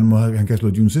tænker, at han kan slå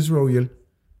June Cicero ihjel.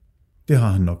 Det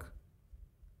har han nok.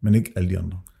 Men ikke alle de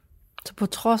andre. Så på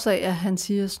trods af, at han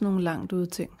siger sådan nogle langt ude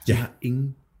ting? De har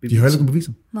ingen beviser. De har heller ikke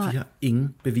beviser. Nej. De har ingen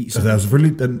beviser. Altså, der er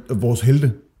selvfølgelig vores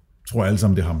helte, tror jeg alle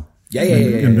sammen, det er ham.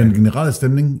 Ja. Men den generelle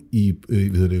stemning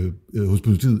hos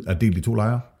politiet er delt i 2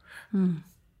 lejre.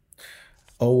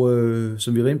 Og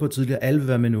som vi var inde på tidligere, alle vil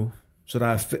være med nu. Så der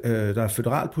er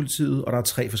føderalpolitiet, og der er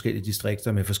 3 forskellige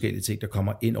distrikter med forskellige ting, der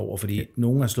kommer ind over, fordi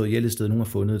nogen har slået ihjel et sted, nogen har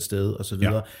fundet et sted, og så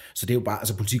videre. Ja. Så det er jo bare,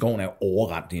 altså politigården er jo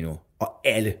overrendt lige nu, og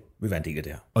alle vil være en del af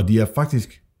det her. Og de er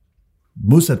faktisk,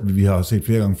 modsat vi har set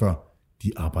flere gange før,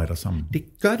 de arbejder sammen. Det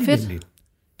gør de nemlig.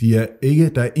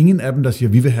 Der er ingen af dem, der siger,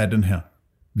 vi vil have den her.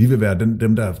 Vi vil være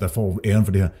dem, der får æren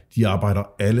for det her. De arbejder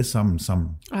alle sammen.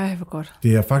 Ej, hvor godt.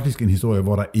 Det er faktisk en historie,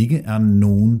 hvor der ikke er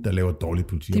nogen, der laver dårligt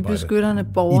politiarbejde. De beskytterne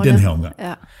borgerne. I den her omgang.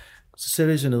 Ja. Så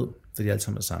sætter de sig ned, så de alle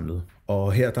sammen er samlet.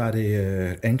 Og her der er det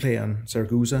anklageren,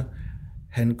 Saragusa,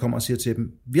 han kommer og siger til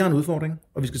dem, vi har en udfordring,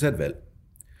 og vi skal tage et valg.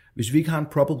 Hvis vi ikke har en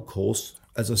probable cause,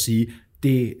 altså at sige,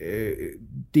 det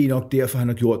er nok derfor, han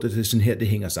har gjort det sådan her, det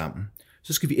hænger sammen.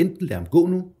 Så skal vi enten lade ham gå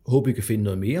nu, og håbe, vi kan finde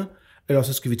noget mere, eller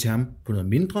så skal vi tage ham på noget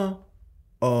mindre,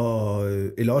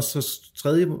 eller også så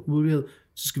tredje mulighed,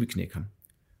 så skal vi knække ham.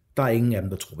 Der er ingen af dem,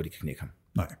 der tror, at de kan knække ham.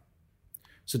 Nej.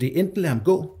 Så det er enten lade ham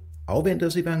gå, afvente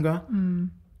og se, hvad han gør,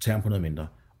 tage ham på noget mindre.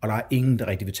 Og der er ingen, der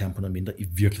rigtig vil tage ham på noget mindre i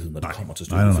virkeligheden, når det kommer til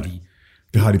stykket. Nej. Fordi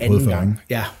det har de prøvet før, ikke?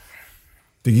 Ja.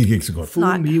 Det gik ikke så godt.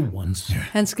 Fool me once. Ja.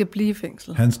 Han skal blive i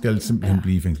fængsel. Han skal simpelthen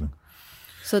blive i fængsel.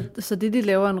 Så det, de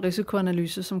laver en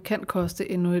risikoanalyse, som kan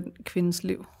koste endnu en kvindes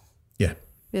liv. Ja.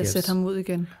 Ved at sætte ham ud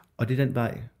igen. Og det er den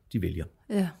vej, de vælger.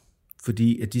 Ja.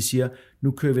 Fordi at de siger,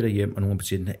 nu kører vi derhjem, og nogle af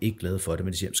patienterne er ikke glade for det,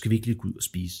 men de siger, skal vi ikke lige gå ud og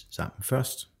spise sammen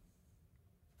først?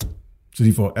 Så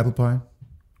de får apple pie,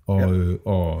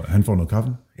 og han får noget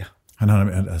kaffe. Ja. Han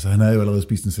havde jo allerede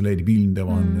spist en salat i bilen, der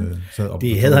hvor han sad op.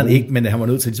 Det havde han ikke, men han var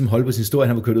nødt til at ligesom holde på sin historie.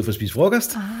 Han var kørt ud for at spise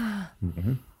frokost.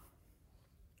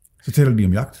 Så taler de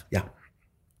om jagt. Ja.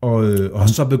 Og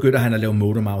så begynder han at lave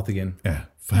motormouth igen. Ja,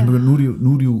 for han begynder,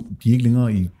 nu er de er ikke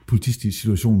længere i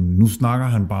politisituationen. Nu snakker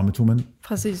han bare med 2 mænd.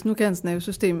 Præcis, nu kan hans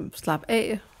nervesystem slappe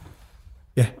af.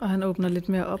 Ja. Og han åbner lidt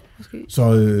mere op, måske. Så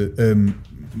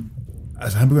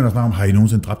altså han begynder at snakke om, har I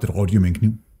nogensinde dræbt et rådyr med en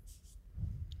kniv?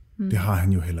 Det har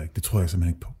han jo heller ikke. Det tror jeg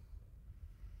simpelthen ikke på.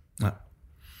 Nej.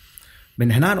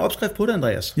 Men han har en opskrift på det,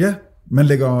 Andreas. Ja, man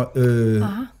lægger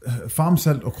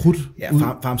farmsalt og krudt Ja,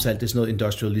 farmsalt, det er sådan noget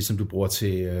industrial, ligesom du bruger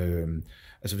til,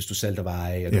 altså hvis du salter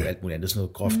veje, og alt muligt andet, sådan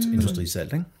noget groft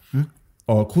industrisalt, ikke?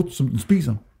 Og krudt, som den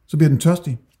spiser, så bliver den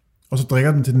tørstig, og så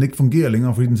drikker den, til den ikke fungerer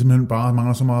længere, fordi den simpelthen bare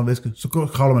mangler så meget væske. Så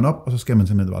kravler man op, og så skal man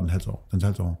simpelthen bare den hals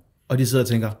over. Og de sidder og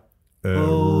tænker,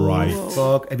 Right.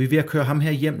 Fuck, er vi ved at køre ham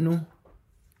her hjem nu?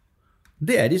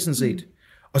 Det er de sådan set.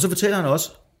 Og så fortæller han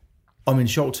også om en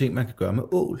sjov ting, man kan gøre med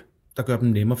ål, der gør dem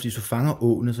nemmere, fordi hvis du fanger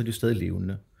ålene, så er de jo stadig levende.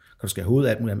 Kan du skal have hovedet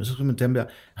af alt muligt, men så skal man dem der,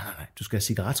 nej, du skal have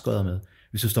cigaretskodder med.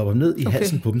 Hvis du stopper ned i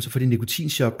halsen på dem, så får de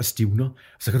nikotinchok og stivner, og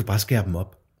så kan du bare skære dem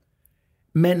op.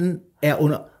 Manden er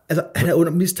under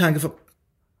mistanke for...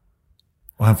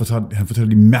 Og han fortæller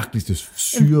de mærkeligste,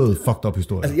 syrede, fucked up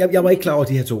historier. Altså, jeg var ikke klar over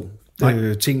de her 2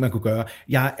 ting, man kunne gøre.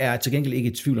 Jeg er til gengæld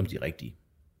ikke i tvivl om, de er rigtige.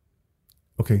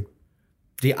 Okay.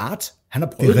 Det er art. Han har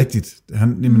prøvet det. Er rigtigt.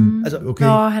 Okay.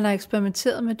 Nå, han har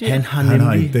eksperimenteret med dyr. Han har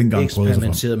nemlig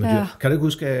eksperimenteret med dyr. Ja. Kan du ikke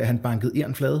huske, at han bankede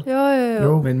Ernflade?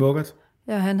 Jo. Med en muggert?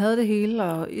 Ja, han havde det hele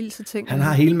og ild til ting. Han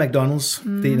har hele McDonald's.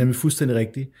 Det er nemlig fuldstændig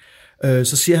rigtigt.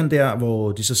 Så siger han der,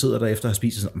 hvor de så sidder der efter at have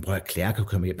spist, sådan, prøv at Claire kan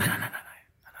komme hjem.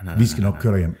 Nej. Vi skal nok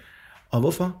køre dig hjem. Og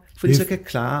hvorfor? Fordi så kan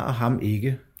Clara og ham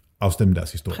ikke afstemme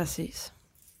deres historie. Præcis.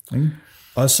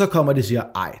 Og så kommer de og siger,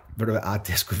 ved du hvad, det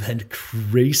har sgu været en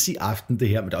crazy aften det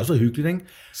her, men det har også været hyggeligt, ikke?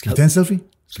 Skal vi tage en selfie?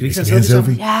 Skal vi tage en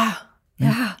selfie?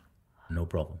 Ja. No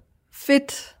problem.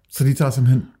 Fedt. Så de tager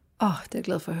simpelthen... det er jeg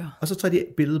glad for at høre. Og så tager de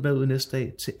billedet med ud næste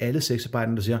dag til alle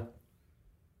sexarbejderne, der siger...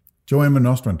 Joanne Van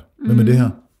Nostrand, hvem er det her?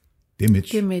 Det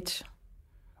er Mitch.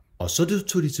 Og så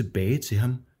tog de tilbage til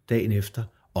ham dagen efter,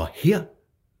 og her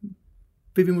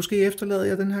vil vi måske efterlade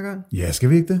jer den her gang. Ja, skal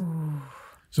vi ikke det?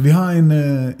 Så vi har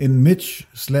en Mitch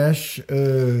 /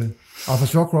 Arthur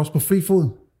Shawcross på fri fod.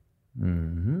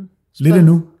 Lidt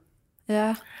endnu.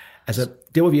 Ja. Altså,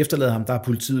 det hvor vi efterlader ham, der er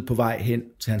politiet på vej hen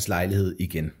til hans lejlighed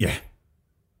igen. Ja.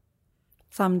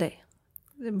 Samme dag.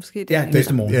 Det er måske det. Ja,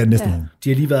 næste morgen. Ja, næste morgen. De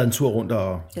har lige været en tur rundt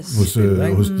og...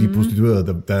 Hos de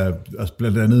prostituerede, der altså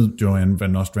blandt andet Joanne Van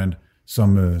Nostrand,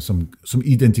 som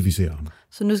identificerer ham.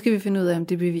 Så nu skal vi finde ud af, om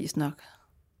det er bevis nok.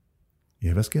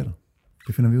 Ja, hvad sker der?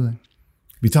 Det finder vi ud af.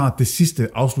 Vi tager det sidste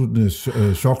afsluttende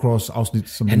Shawcross-afsnit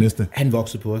som det næste. Han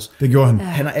voksede på os. Det gjorde han. Ja.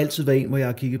 Han har altid været en, hvor jeg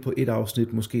har kigget på 1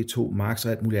 afsnit, måske 2, max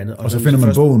og alt muligt andet. Og så finder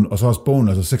man bogen, og så også bogen,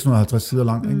 altså 650 sider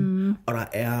lang. Ikke? Og der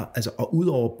er, altså, og ud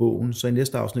over bogen, så i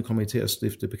næste afsnit kommer I til at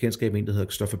stifte bekendtskab med en, der hedder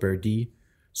Christopher Barry,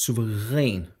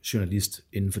 suveræn journalist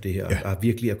inden for det her, der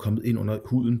virkelig er kommet ind under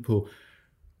huden på,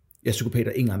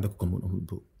 psykopater, ingen andre kunne komme under huden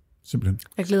på. Simpelthen.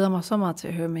 Jeg glæder mig så meget til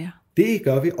at høre mere. Det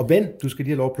gør vi, og Ben, du skal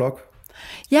lige have lov at plukke.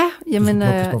 Ja, jamen...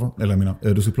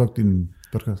 Du skal plukke din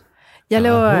podcast. Jeg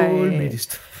laver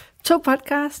 2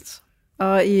 podcasts,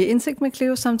 og i Indsigt med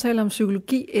Cleo samtaler om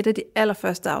psykologi, et af de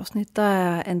allerførste afsnit, der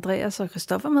er Andreas og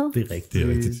Christoffer med. Det er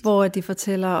rigtigt. Hvor de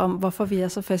fortæller om, hvorfor vi er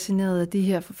så fascineret af de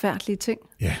her forfærdelige ting.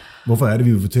 Ja, hvorfor er det,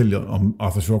 vi vil fortælle om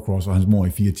Arthur Shawcross og hans mor i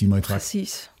 4 timer i træk?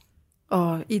 Præcis.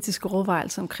 Og etiske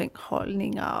rådvejelser omkring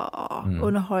holdninger og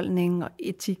underholdning og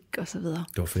etik og så videre.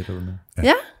 Det var fedt,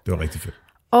 Ja, det var rigtig fedt.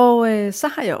 Og så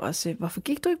har jeg også, hvorfor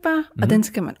gik du ikke bare? Og den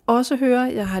skal man også høre.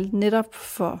 Jeg har netop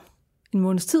for en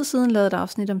måneds tid siden lavet et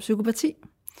afsnit om psykopati,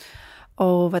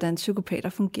 og hvordan psykopater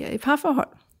fungerer i parforhold.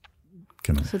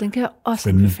 Så den kan jeg også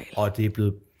anbefale. Og det er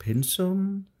blevet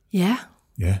pensum? Ja.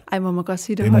 Ja. Ej, må man godt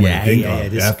sige det højt? Ja,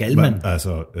 det skal man.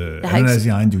 Altså, han er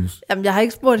sin egen juice. Jamen, jeg har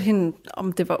ikke spurgt hende,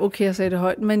 om det var okay at sige det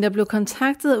højt, men jeg blev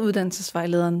kontaktet af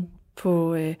uddannelsesvejlederen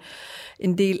på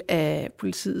en del af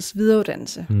politiets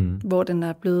videreuddannelse, hvor den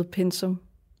er blevet pensum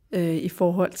i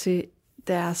forhold til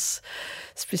deres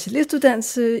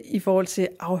specialistuddannelse, i forhold til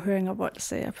afhøring og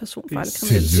voldssager, personfarlig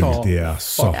kriminalitet. Det er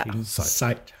så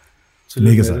sejt.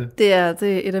 Mega sejt. Det er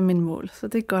et af mine mål, så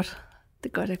det er godt. Det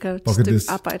er godt, jeg kan et stykke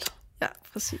arbejde. Ja,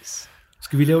 præcis.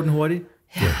 Skal vi lave den hurtigt?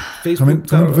 Ja. Facebook,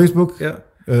 kom ind på Facebook. Ja.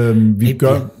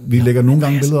 Vi lægger nogle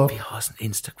gange billeder op. Vi har også en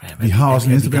Instagram. Vi har også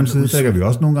en Instagram-side, der lægger vi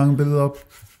også nogle gange billeder op.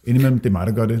 Indimellem, det er mig,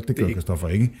 der gør det. Det gør Christoffer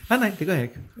ikke. Nej, det gør jeg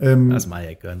ikke. Det er så meget, jeg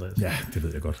ikke gør, Andreas. Ja, det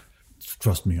ved jeg godt.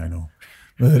 Trust me, I know.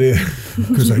 Hvad er det?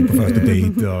 Kysser ikke på første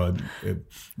date.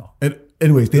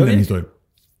 Anyways, det er en anden historie.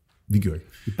 Vi gjorde ikke.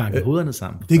 Vi bankede hovederne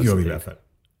sammen. Det gjorde vi i hvert fald.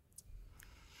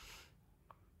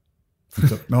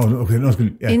 Okay,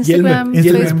 undskyld. Ja. Instagram,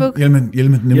 Facebook.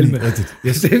 Hjelmen, nemlig rigtigt.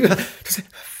 Yes.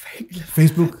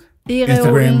 Facebook, E-reolen.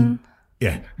 Instagram.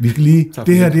 Ja, vi skal lige...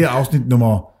 Det her, det er afsnit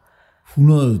nummer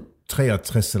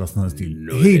 163 eller sådan noget stil.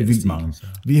 Helt vildt mange.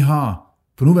 Vi har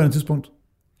på nuværende tidspunkt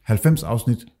 90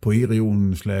 afsnit på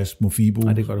e-reolen /Mofibo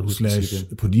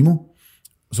 /Podimo.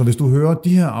 Så hvis du hører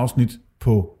de her afsnit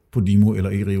på Podimo eller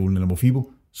e-reolen eller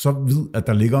Mofibo, så vid, at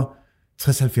der ligger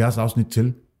 60-70 afsnit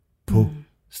til på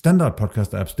standard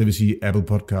podcast apps, det vil sige Apple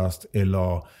Podcast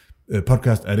eller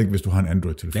Podcast Addict, hvis du har en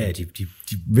Android-telefon. Ja,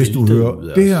 Hvis du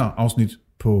hører det her afsnit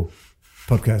på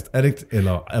Podcast Addict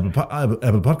eller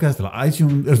Apple Podcast eller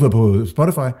iTunes eller på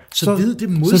Spotify, så vid det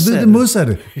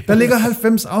modsatte. Der ligger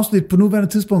 90 afsnit på nuværende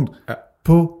tidspunkt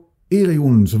på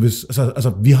e-reolen, så hvis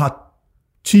altså vi har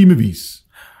timevis.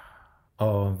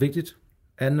 Og vigtigt,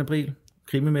 2. april,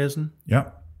 krimimessen. Ja.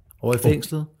 Over i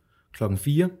fængslet,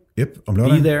 4:00. Yep, om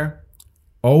lørdagen. Be there.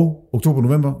 Og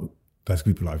oktober-november, der skal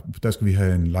vi på live. Der skal vi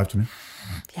have en live-turné.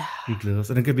 Ja. Vi glæder os.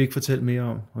 Og den kan vi ikke fortælle mere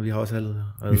om, og vi har også allerede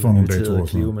inviteret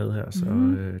Cleo med her, så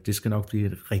det skal nok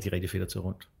blive rigtig, rigtig fedt at tage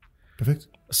rundt. Perfekt.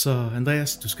 Så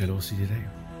Andreas, du skal have lov at sige det i dag.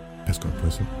 Pas godt på jer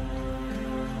selv.